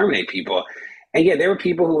 terminate people. And yeah, there were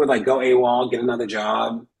people who would like go AWOL, get another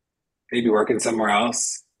job. They'd be working somewhere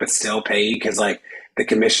else, but still paid because like the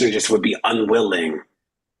commissioner just would be unwilling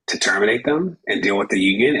to terminate them and deal with the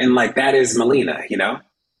union. And like, that is Melina,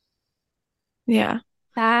 Yeah.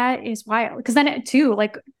 That is wild. Because then it too,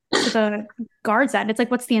 like to the guards end, it's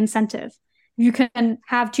like, what's the incentive? You can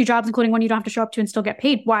have 2 jobs, including one you don't have to show up to and still get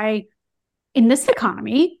paid. Why, in this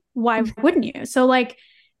economy, why wouldn't you? So like,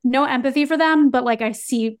 no empathy for them, but like I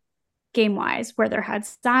see game-wise where their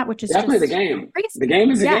head's at, which is definitely just the game. crazy. The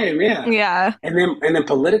game is the game, yeah. Yeah. And then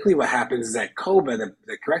politically what happens is that COBA,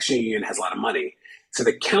 the correction union, has a lot of money. So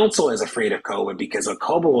the council is afraid of COBA because what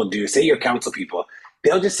COBA will do, say your council people,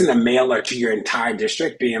 they'll just send a mailer to your entire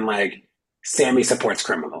district being like, Sammy supports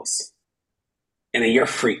criminals. And then you're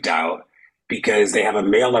freaked out because they have a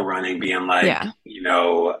mailer running being like,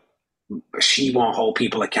 she won't hold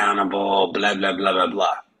people accountable, blah, blah, blah, blah,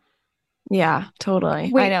 blah. Yeah, totally.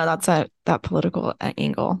 Wait, I know that's that political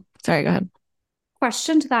angle. Sorry, go ahead.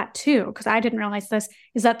 Question to that too, because I didn't realize this,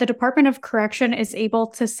 is that the Department of Correction is able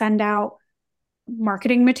to send out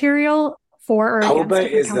marketing material for or COBA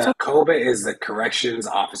is the Corrections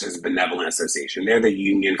Officers Benevolent Association. They're the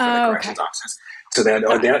union for the corrections officers. So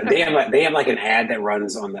they have like an ad that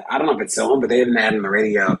runs on I don't know if it's still on, but they have an ad on the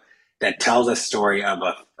radio that tells a story of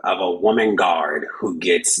a woman guard who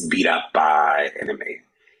gets beat up by an inmate.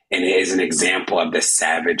 And it is an example of the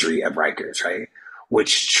savagery of Rikers, right?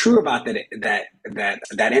 What's true about that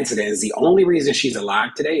incident is the only reason she's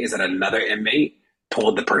alive today is that another inmate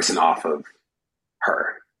pulled the person off of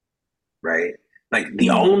her, right? Like the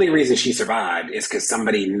only reason she survived is because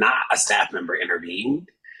somebody, not a staff member, intervened.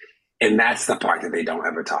 And that's the part that they don't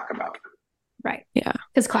ever talk about. Right. Yeah.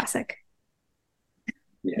 It's classic.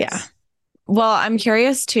 Yes. Yeah. Well, I'm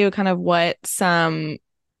curious too, kind of what some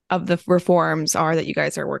of the reforms are that you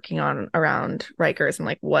guys are working on around Rikers and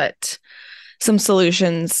like what some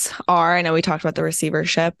solutions are. I know we talked about the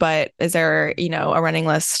receivership, but is there, a running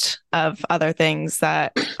list of other things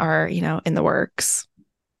that are, in the works?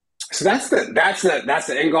 So that's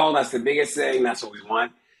the end goal. That's the biggest thing. That's what we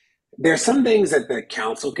want. There's some things that the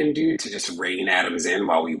council can do to just rein Adams in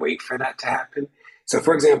while we wait for that to happen. So,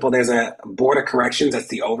 for example, there's a board of corrections. That's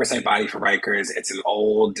the oversight body for Rikers.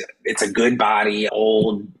 It's a good body,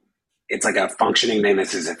 old. It's like a functioning thing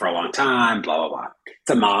that's existed for a long time, blah, blah, blah. It's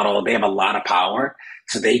a model. They have a lot of power.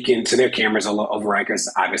 So their cameras are over Rikers.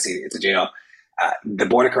 Obviously, it's a jail. The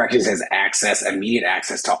Board of Corrections has immediate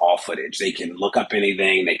access to all footage. They can look up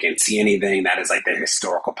anything. They can see anything. That is like their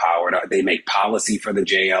historical power. They make policy for the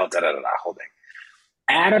jail, whole thing.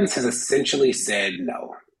 Adams has essentially said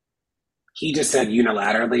no. He just said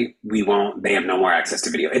unilaterally, we won't. They have no more access to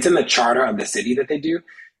video. It's in the charter of the city that they do,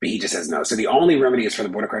 but he just says no. So the only remedy is for the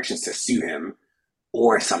Board of Corrections to sue him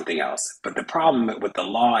or something else. But the problem with the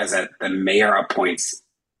law is that the mayor appoints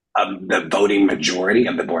the voting majority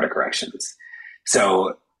of the Board of Corrections.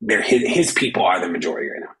 So his people are the majority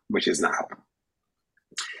right now, which is not helpful.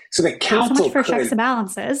 So the council so much for checks and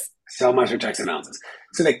balances. So much for checks and balances.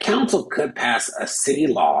 So the council could pass a city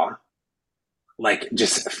law, like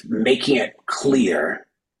just making it clear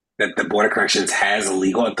that the Board of Corrections has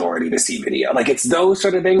legal authority to see video. Like it's those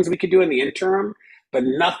sort of things we could do in the interim, but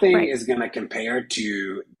nothing is going to compare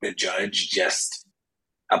to the judge just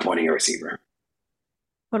appointing a receiver.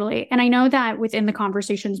 Totally. And I know that within the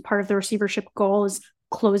conversations, part of the receivership goal is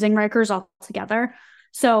closing Rikers altogether.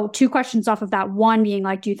 So 2 questions off of that. One being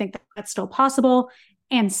like, do you think that's still possible?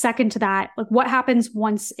 And second to that, like what happens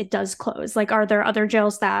once it does close? Like, are there other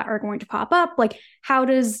jails that are going to pop up? Like, how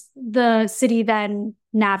does the city then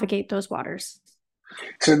navigate those waters?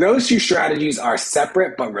 So those 2 strategies are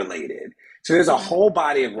separate but related. So there's a whole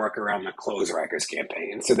body of work around the Close Rikers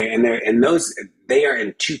campaign. So they are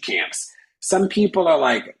in 2 camps. Some people are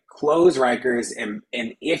like, close Rikers, and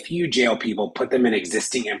if you jail people, put them in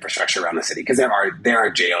existing infrastructure around the city, because there are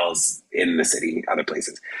jails in the city, other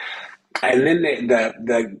places. And then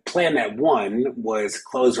the plan that won was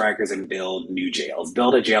close Rikers and build new jails.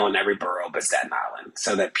 Build a jail in every borough but Staten Island,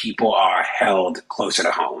 so that people are held closer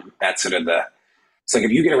to home. That's sort of so like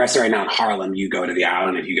if you get arrested right now in Harlem, you go to the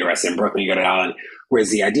island. If you get arrested in Brooklyn, you go to the island. Whereas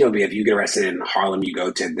the idea would be if you get arrested in Harlem, you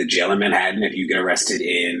go to the jail in Manhattan. If you get arrested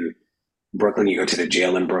in Brooklyn, you go to the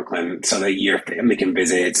jail in Brooklyn so that your family can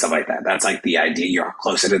visit, stuff like that. That's like the idea. You're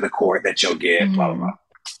closer to the court that you'll get, blah, blah, blah.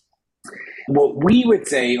 What we would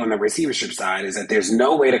say on the receivership side is that there's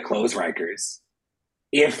no way to close Rikers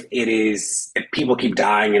if people keep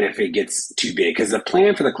dying and if it gets too big. Because the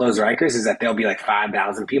plan for the closed Rikers is that there'll be like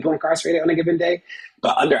 5,000 people incarcerated on a given day.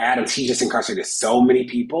 But under Adams, he just incarcerated so many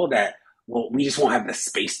people that, well, we just won't have the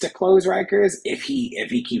space to close Rikers if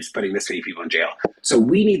he keeps putting this many people in jail. So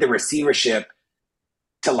we need the receivership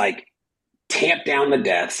to like tamp down the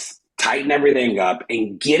deaths, tighten everything up,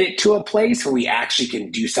 and get it to a place where we actually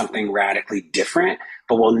can do something radically different.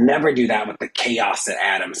 But we'll never do that with the chaos that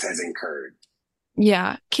Adams has incurred.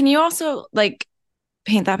 Yeah. Can you also like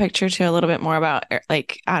paint that picture too a little bit more about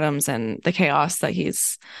like Adams and the chaos that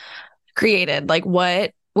he's created? Like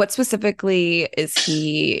what specifically is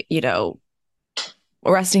he,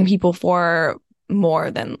 arresting people for more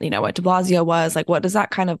than, what de Blasio was? Like, what does that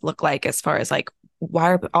kind of look like as far as like,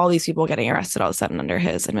 why are all these people getting arrested all of a sudden under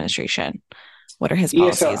his administration? What are his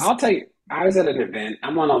policies? Yeah, so I'll tell you, I was at an event.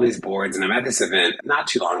 I'm on all these boards, and I'm at this event not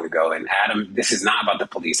too long ago. And Adam, this is not about the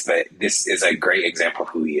police, but this is a great example of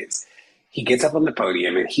who he is. He gets up on the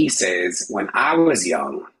podium and he says, when I was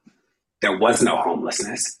young, there was no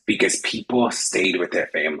homelessness because people stayed with their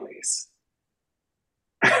families.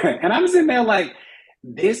 And I'm sitting there like,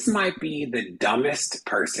 this might be the dumbest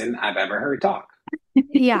person I've ever heard talk.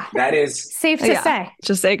 Yeah. That is safe to say.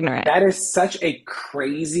 Just ignorant. That is such a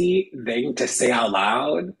crazy thing to say out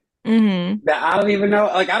loud. Mm-hmm. That I don't even know.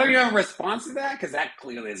 Like, I don't even have a response to that because that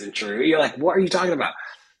clearly isn't true. You're like, what are you talking about?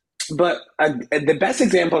 But the best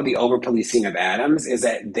example of the over-policing of Adams is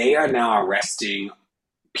that they are now arresting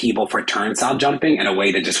people for turnstile jumping in a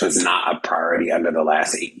way that just was not a priority under the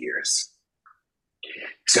last 8 years.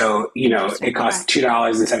 So, it costs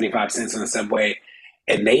 $2.75 on the subway,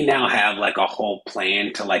 and they now have like a whole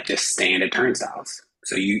plan to like just stand at turnstiles.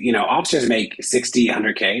 So officers make $60,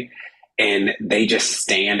 $100K, and they just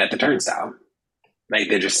stand at the turnstile. Like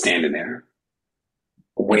they're just standing there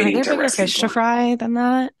waiting are there to arrest bigger fish people. To fry than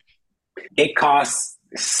that? It costs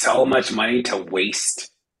so much money to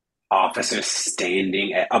waste officers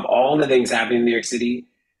standing of all the things happening in New York City.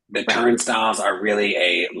 The turnstiles are really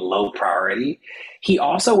a low priority. He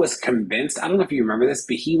also was convinced, I don't know if you remember this,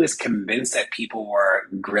 but he was convinced that people were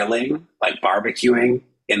grilling, like barbecuing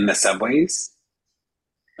in the subways.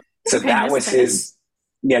 So that was his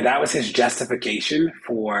justification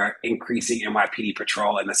for increasing NYPD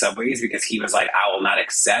patrol in the subways, because he was like, I will not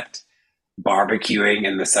accept barbecuing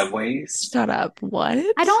in the subways. Shut up. What?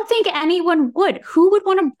 I don't think anyone would. Who would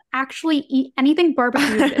want to actually eat anything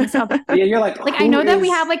barbecued in the subway? Yeah, you're like I know that we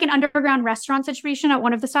have like an underground restaurant situation at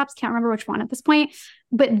one of the stops. Can't remember which one at this point.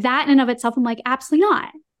 But that in and of itself, I'm like, absolutely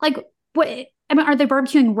not. Like, what? I mean, are they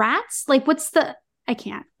barbecuing rats? Like, I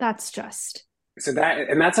can't. That's just. So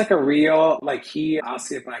that's like a real, like I'll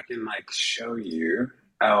see if I can like show you.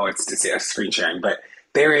 Oh, it's just screen sharing, but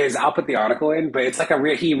there is, I'll put the article in, but it's like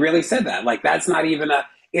he really said that. Like, that's not even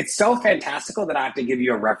it's so fantastical that I have to give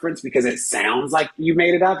you a reference because it sounds like you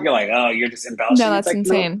made it up. You're like, oh, you're just embellishing. No, that's like,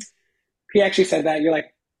 insane. No, he actually said that. You're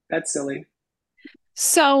like, that's silly.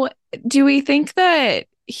 So do we think that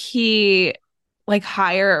he like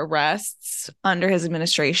higher arrests under his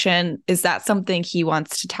administration? Is that something he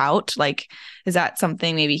wants to tout? Like, is that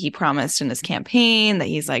something maybe he promised in his campaign that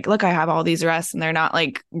he's like, look, I have all these arrests and they're not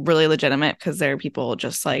like really legitimate because they're people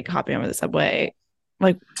just like hopping over the subway?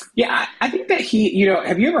 Like, yeah, I think that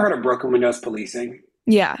have you ever heard of broken windows policing?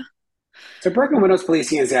 Yeah. So broken windows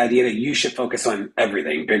policing is the idea that you should focus on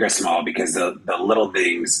everything, big or small, because the little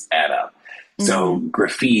things add up. So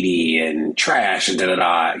graffiti and trash and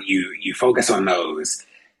you focus on those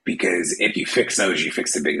because if you fix those, you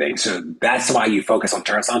fix the big thing. So that's why you focus on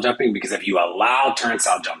turnstile jumping, because if you allow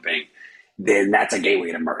turnstile jumping, then that's a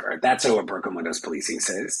gateway to murder. That's what broken windows policing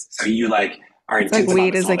says. So you are intense. Like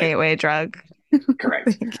weed is a gateway drug.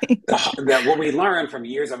 Correct. What we learned from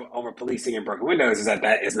years of over policing and broken windows is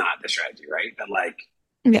that is not the strategy, right?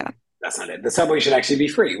 That that's not it. The subway should actually be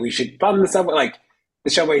free. We should fund the subway, the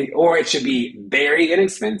subway, or it should be very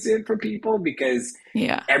inexpensive for people because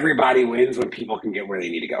everybody wins when people can get where they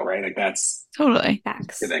need to go, right? Like that's totally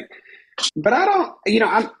the thing. But I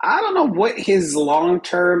don't know what his long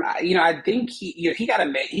term. I think he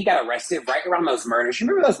got arrested right around those murders. You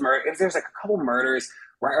remember those murders? There was like a couple murders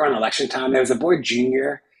right around election time. There was a boy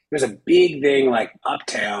Junior. There's a big thing like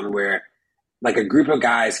uptown where like a group of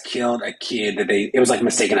guys killed a kid it was like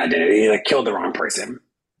mistaken identity. They like killed the wrong person.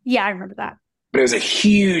 Yeah, I remember that. But it was a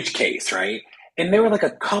huge case, right? And there were like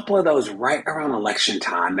a couple of those right around election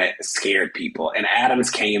time that scared people. And Adams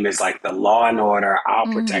came as like the law and order,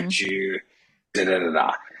 I'll protect you,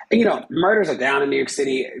 da-da-da-da. murders are down in New York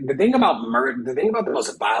City. The thing about the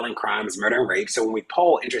most violent crimes, murder and rape. So when we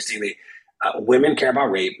poll, interestingly, women care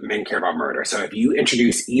about rape, men care about murder. So if you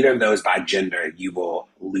introduce either of those by gender, you will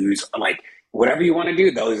lose. Like whatever you want to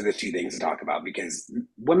do, those are the two things to talk about because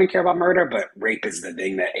women care about murder, but rape is the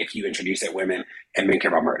thing that if you introduce it, women and men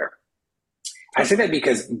care about murder. I say that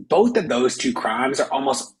because both of those two crimes are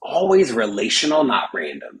almost always relational, not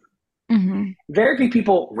random. Mm-hmm. Very few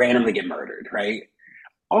people randomly get murdered, right?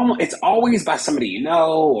 It's always by somebody you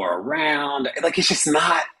know or around. Like it's just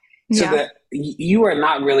not so that you are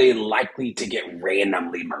not really likely to get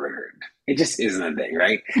randomly murdered. It just isn't a thing,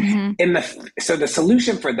 right? Mm-hmm. And so the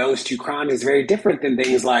solution for those two crimes is very different than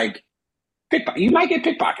things like you might get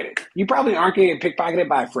pickpocketed. You probably aren't getting pickpocketed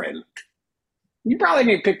by a friend. You probably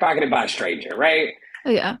get pickpocketed by a stranger, right? Oh,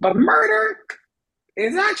 yeah. But murder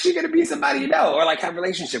is actually going to be somebody you know or like have a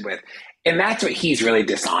relationship with. And that's what he's really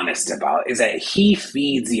dishonest about, is that he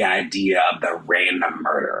feeds the idea of the random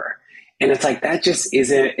murderer. And it's like, that just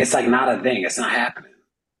isn't, it's like not a thing. It's not happening.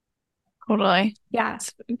 Totally. Yeah.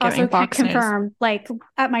 Also can confirm, like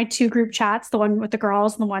at my 2 group chats, the one with the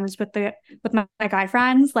girls and the ones with my guy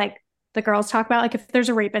friends, like the girls talk about like if there's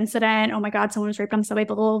a rape incident, oh my God, someone was raped on the subway,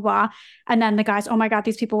 blah, blah, blah. And then the guys, oh my God,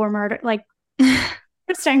 these people were murdered. Like,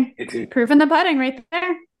 interesting. Proof in the pudding right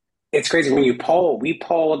there. It's crazy when we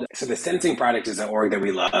polled. So the Sensing Project is an org that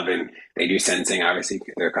we love, and they do sensing, obviously.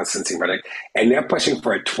 They're called Sensing Project. And they're pushing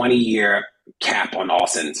for a 20-year cap on all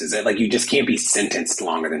sentences. Like you just can't be sentenced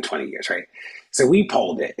longer than 20 years, right? So we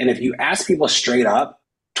polled it. And if you ask people straight up,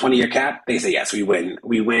 20-year cap, they say, yes, we win.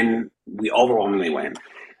 We win. We overwhelmingly win.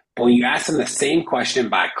 But when you ask them the same question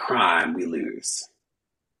by crime, we lose.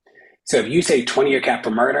 So if you say 20-year cap for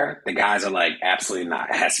murder, the guys are like, absolutely not.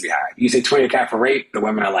 It has to be high. If you say 20-year cap for rape, the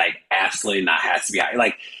women are like, absolutely not. It has to be high.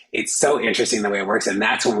 Like, it's so interesting the way it works. And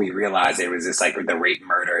that's when we realized there was this like the rape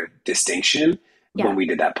murder distinction when we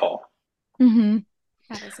did that poll. Mm-hmm.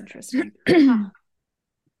 That is interesting.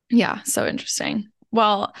 Yeah, so interesting.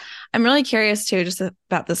 Well, I'm really curious too, just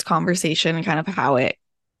about this conversation and kind of how it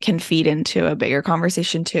can feed into a bigger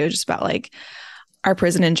conversation too, just about like our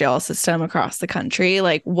prison and jail system across the country.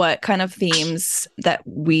 Like what kind of themes that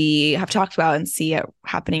we have talked about and see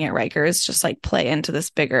happening at Rikers just like play into this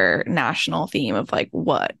bigger national theme of like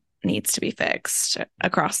what needs to be fixed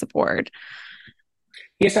across the board.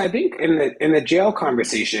 Yes, I think in the jail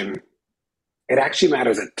conversation, it actually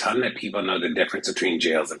matters a ton that people know the difference between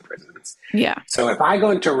jails and prisons. Yeah. So if I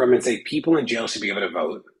go into a room and say people in jail should be able to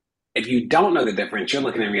vote, if you don't know the difference, you're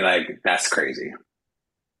looking at me like, that's crazy.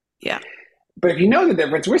 Yeah. But if you know the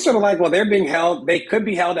difference, we're sort of like, well, they're being held. They could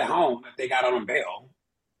be held at home if they got out on bail.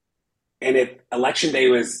 And if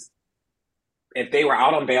they were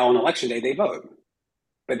out on bail on election day, they vote.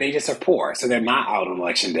 But they just are poor. So they're not out on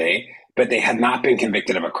election day, but they have not been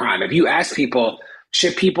convicted of a crime. If you ask people,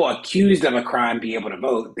 should people accused of a crime be able to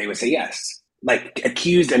vote? They would say yes. Like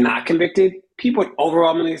accused and not convicted, people would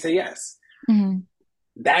overwhelmingly say yes. Mm-hmm.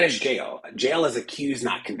 That is jail. Jail is accused,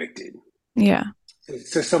 not convicted. Yeah.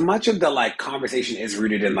 So much of the like conversation is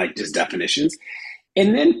rooted in like just definitions.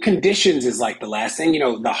 And then conditions is like the last thing.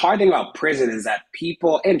 The hard thing about prison is that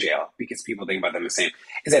people, and jail, because people think about them the same,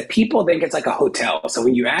 is that people think it's like a hotel. So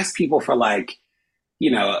when you ask people for like,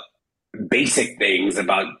 basic things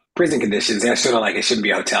about prison conditions, they're sort of like, it shouldn't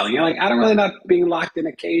be a hotel. And you're like, I don't really know being locked in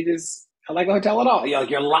a cage is like a hotel at all.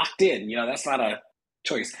 You're locked in, that's not a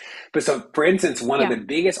choice. But so, for instance, one of the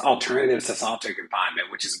biggest alternatives to solitary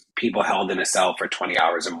confinement, which is people held in a cell for 20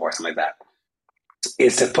 hours or more, something like that,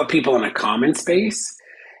 is to put people in a common space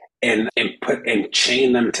and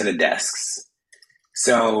chain them to the desks.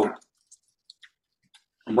 So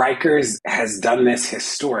Rikers has done this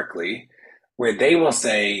historically, where they will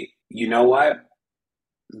say, you know what?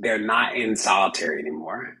 They're not in solitary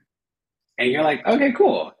anymore. And you're like, okay,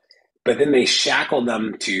 cool. But then they shackle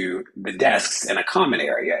them to the desks in a common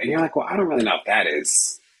area. And you're like, well, I don't really know if that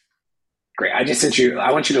is great. I just sent you,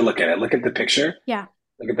 I want you to look at it. Look at the picture. Yeah.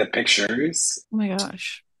 Look at the pictures. Oh my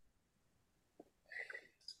gosh.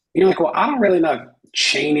 You're like, well, I don't really know if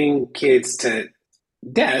chaining kids to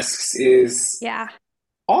desks is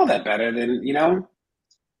all that better than,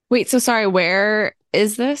 Wait, so sorry, where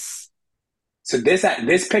is this? So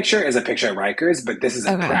this picture is a picture of Rikers, but this is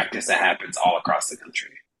a practice that happens all across the country.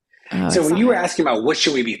 So when you were asking about what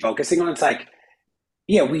should we be focusing on, it's like,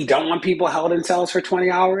 yeah, we don't want people held in cells for 20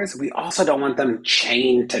 hours. We also don't want them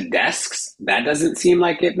chained to desks. That doesn't seem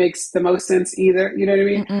like it makes the most sense either. You know what I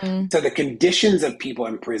mean? Mm-mm. So the conditions of people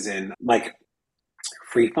in prison, like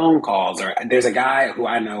free phone calls, or there's a guy who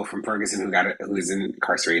I know from Ferguson who's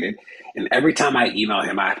incarcerated. And every time I email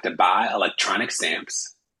him, I have to buy electronic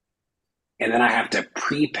stamps and then I have to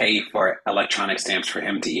prepay for electronic stamps for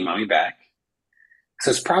him to email me back.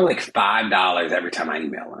 So it's probably like $5 every time I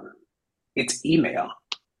email him. It's email.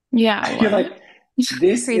 Yeah. You're like,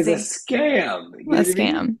 this is a scam. A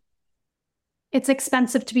scam. It's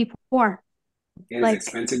expensive to be poor. It is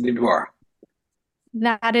expensive to be poor.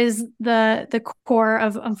 That is the core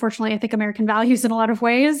of, unfortunately, I think American values in a lot of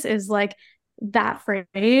ways is like that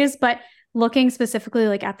phrase. But looking specifically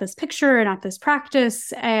like at this picture and at this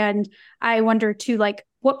practice, and I wonder too, like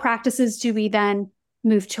what practices do we then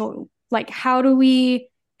move to? Like how do we,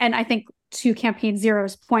 and I think to Campaign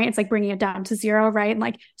Zero's point, it's like bringing it down to zero, right? And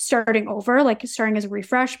like starting over, like starting as a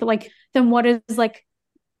refresh, but like then what are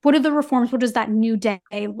the reforms? What does that new day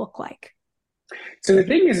look like? So the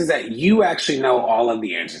thing is that you actually know all of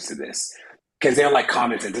the answers to this because they're like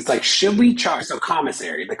common sense. It's like, should we charge? So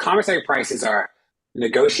the commissary prices are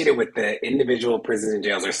negotiated with the individual prisons and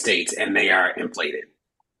jails or states, and they are inflated.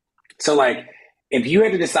 So like, if you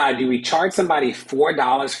had to decide, do we charge somebody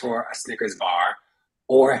 $4 for a Snickers bar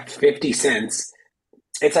or 50 cents?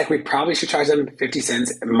 It's like, we probably should charge them 50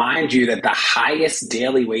 cents. Mind you that the highest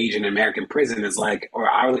daily wage in American prison is like, or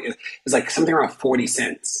hourly is like something around 40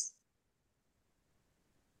 cents.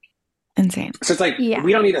 Insane. So it's like,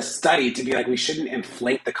 we don't need a study to be like, we shouldn't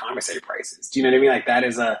inflate the commissary prices. Do you know what I mean? Like that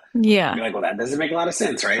is you're like, well, that doesn't make a lot of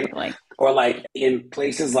sense, right? Totally. Or like in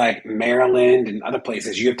places like Maryland and other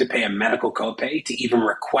places, you have to pay a medical copay to even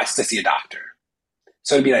request to see a doctor.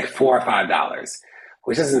 So it'd be like $4 or $5,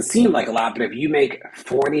 which doesn't seem like a lot, but if you make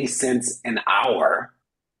 40 cents an hour,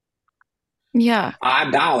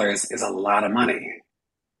 $5 is a lot of money.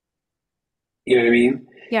 You know what I mean?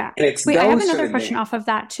 Yeah. And it's I have another question off of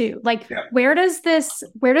that too. Like, where does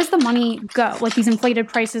the money go? Like these inflated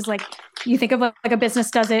prices, like you think of like a business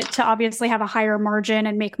does it to obviously have a higher margin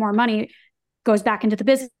and make more money, goes back into the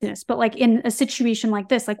business. But like in a situation like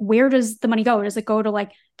this, like where does the money go? Does it go to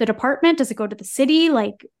like the department? Does it go to the city?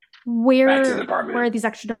 Like where are these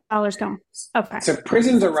extra dollars going? Okay. So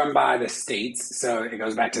prisons are run by the states. So it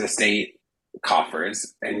goes back to the state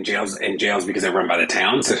coffers, and jails because they're run by the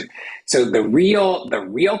town. So the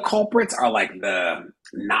real culprits are like the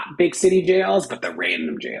not big city jails, but the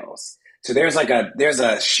random jails. So there's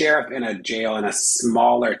a sheriff in a jail in a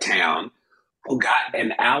smaller town who got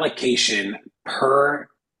an allocation per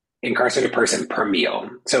incarcerated person per meal.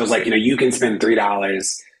 So it was like, you can spend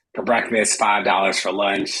 $3 for breakfast, $5 for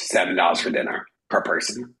lunch, $7 for dinner per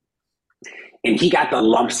person. And he got the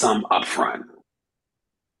lump sum up front.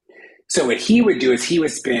 So what he would do is he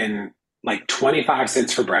would spend like 25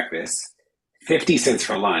 cents for breakfast, 50 cents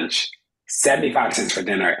for lunch, 75 cents for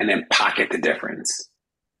dinner, and then pocket the difference.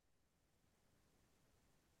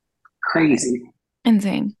 Crazy.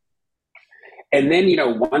 Insane. And then,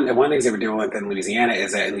 one of the things they were doing with in Louisiana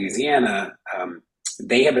is that in Louisiana,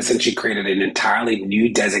 they have essentially created an entirely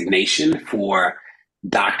new designation for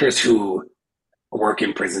doctors who work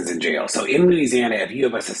in prisons and jails. So in Louisiana, if you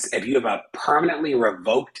have a permanently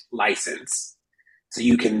revoked license, so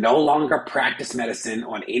you can no longer practice medicine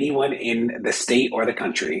on anyone in the state or the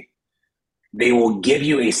country, they will give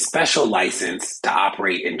you a special license to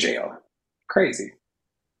operate in jail. Crazy.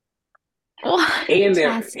 And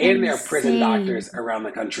there are prison doctors around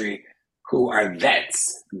the country who are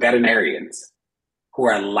veterinarians, who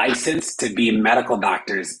are licensed to be medical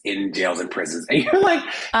doctors in jails and prisons. And you're like,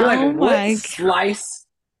 what slice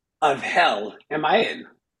of hell am I in?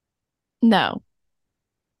 No.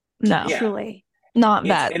 Truly. Not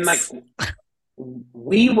vets. And like,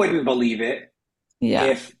 we wouldn't believe it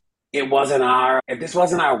if this wasn't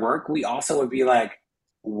our work. We also would be like,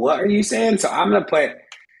 what are you saying? So I'm going to put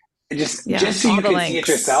just so you can see it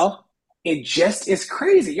yourself. It just is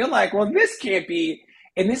crazy. You're like, well, this can't be.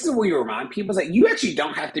 And this is where you remind people that you actually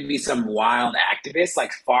don't have to be some wild activist,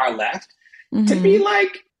 like far left, to be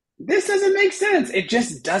like, this doesn't make sense. It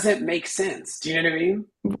just doesn't make sense. Do you know what I mean?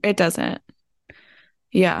 It doesn't.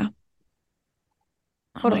 Yeah.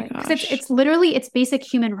 Totally. Because it's literally, it's basic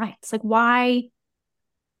human rights. Like why?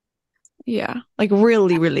 Yeah. Like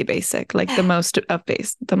really, really basic. Like the most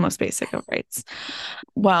basic of rights.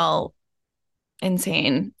 Well,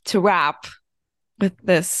 insane. To wrap with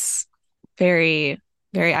this very,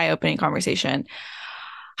 very eye-opening conversation,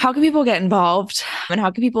 how can people get involved and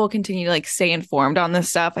how can people continue to like stay informed on this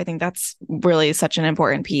stuff? I think that's really such an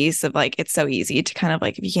important piece of like, it's so easy to kind of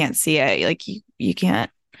like, if you can't see it, like you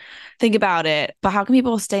can't think about it, but how can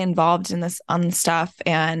people stay involved in this stuff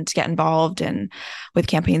and get involved with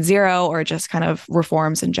Campaign Zero or just kind of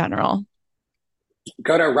reforms in general?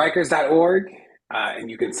 Go to Rikers.org and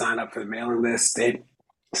you can sign up for the mailing list.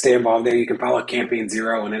 Stay involved there. You can follow Campaign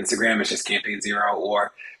Zero on Instagram. It's just Campaign Zero,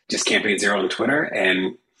 or just Campaign Zero on Twitter.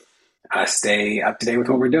 And stay up to date with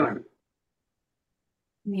what we're doing.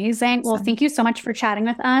 Amazing. Well, thank you so much for chatting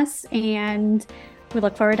with us, and we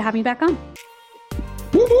look forward to having you back on.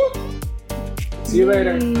 See you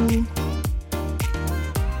later.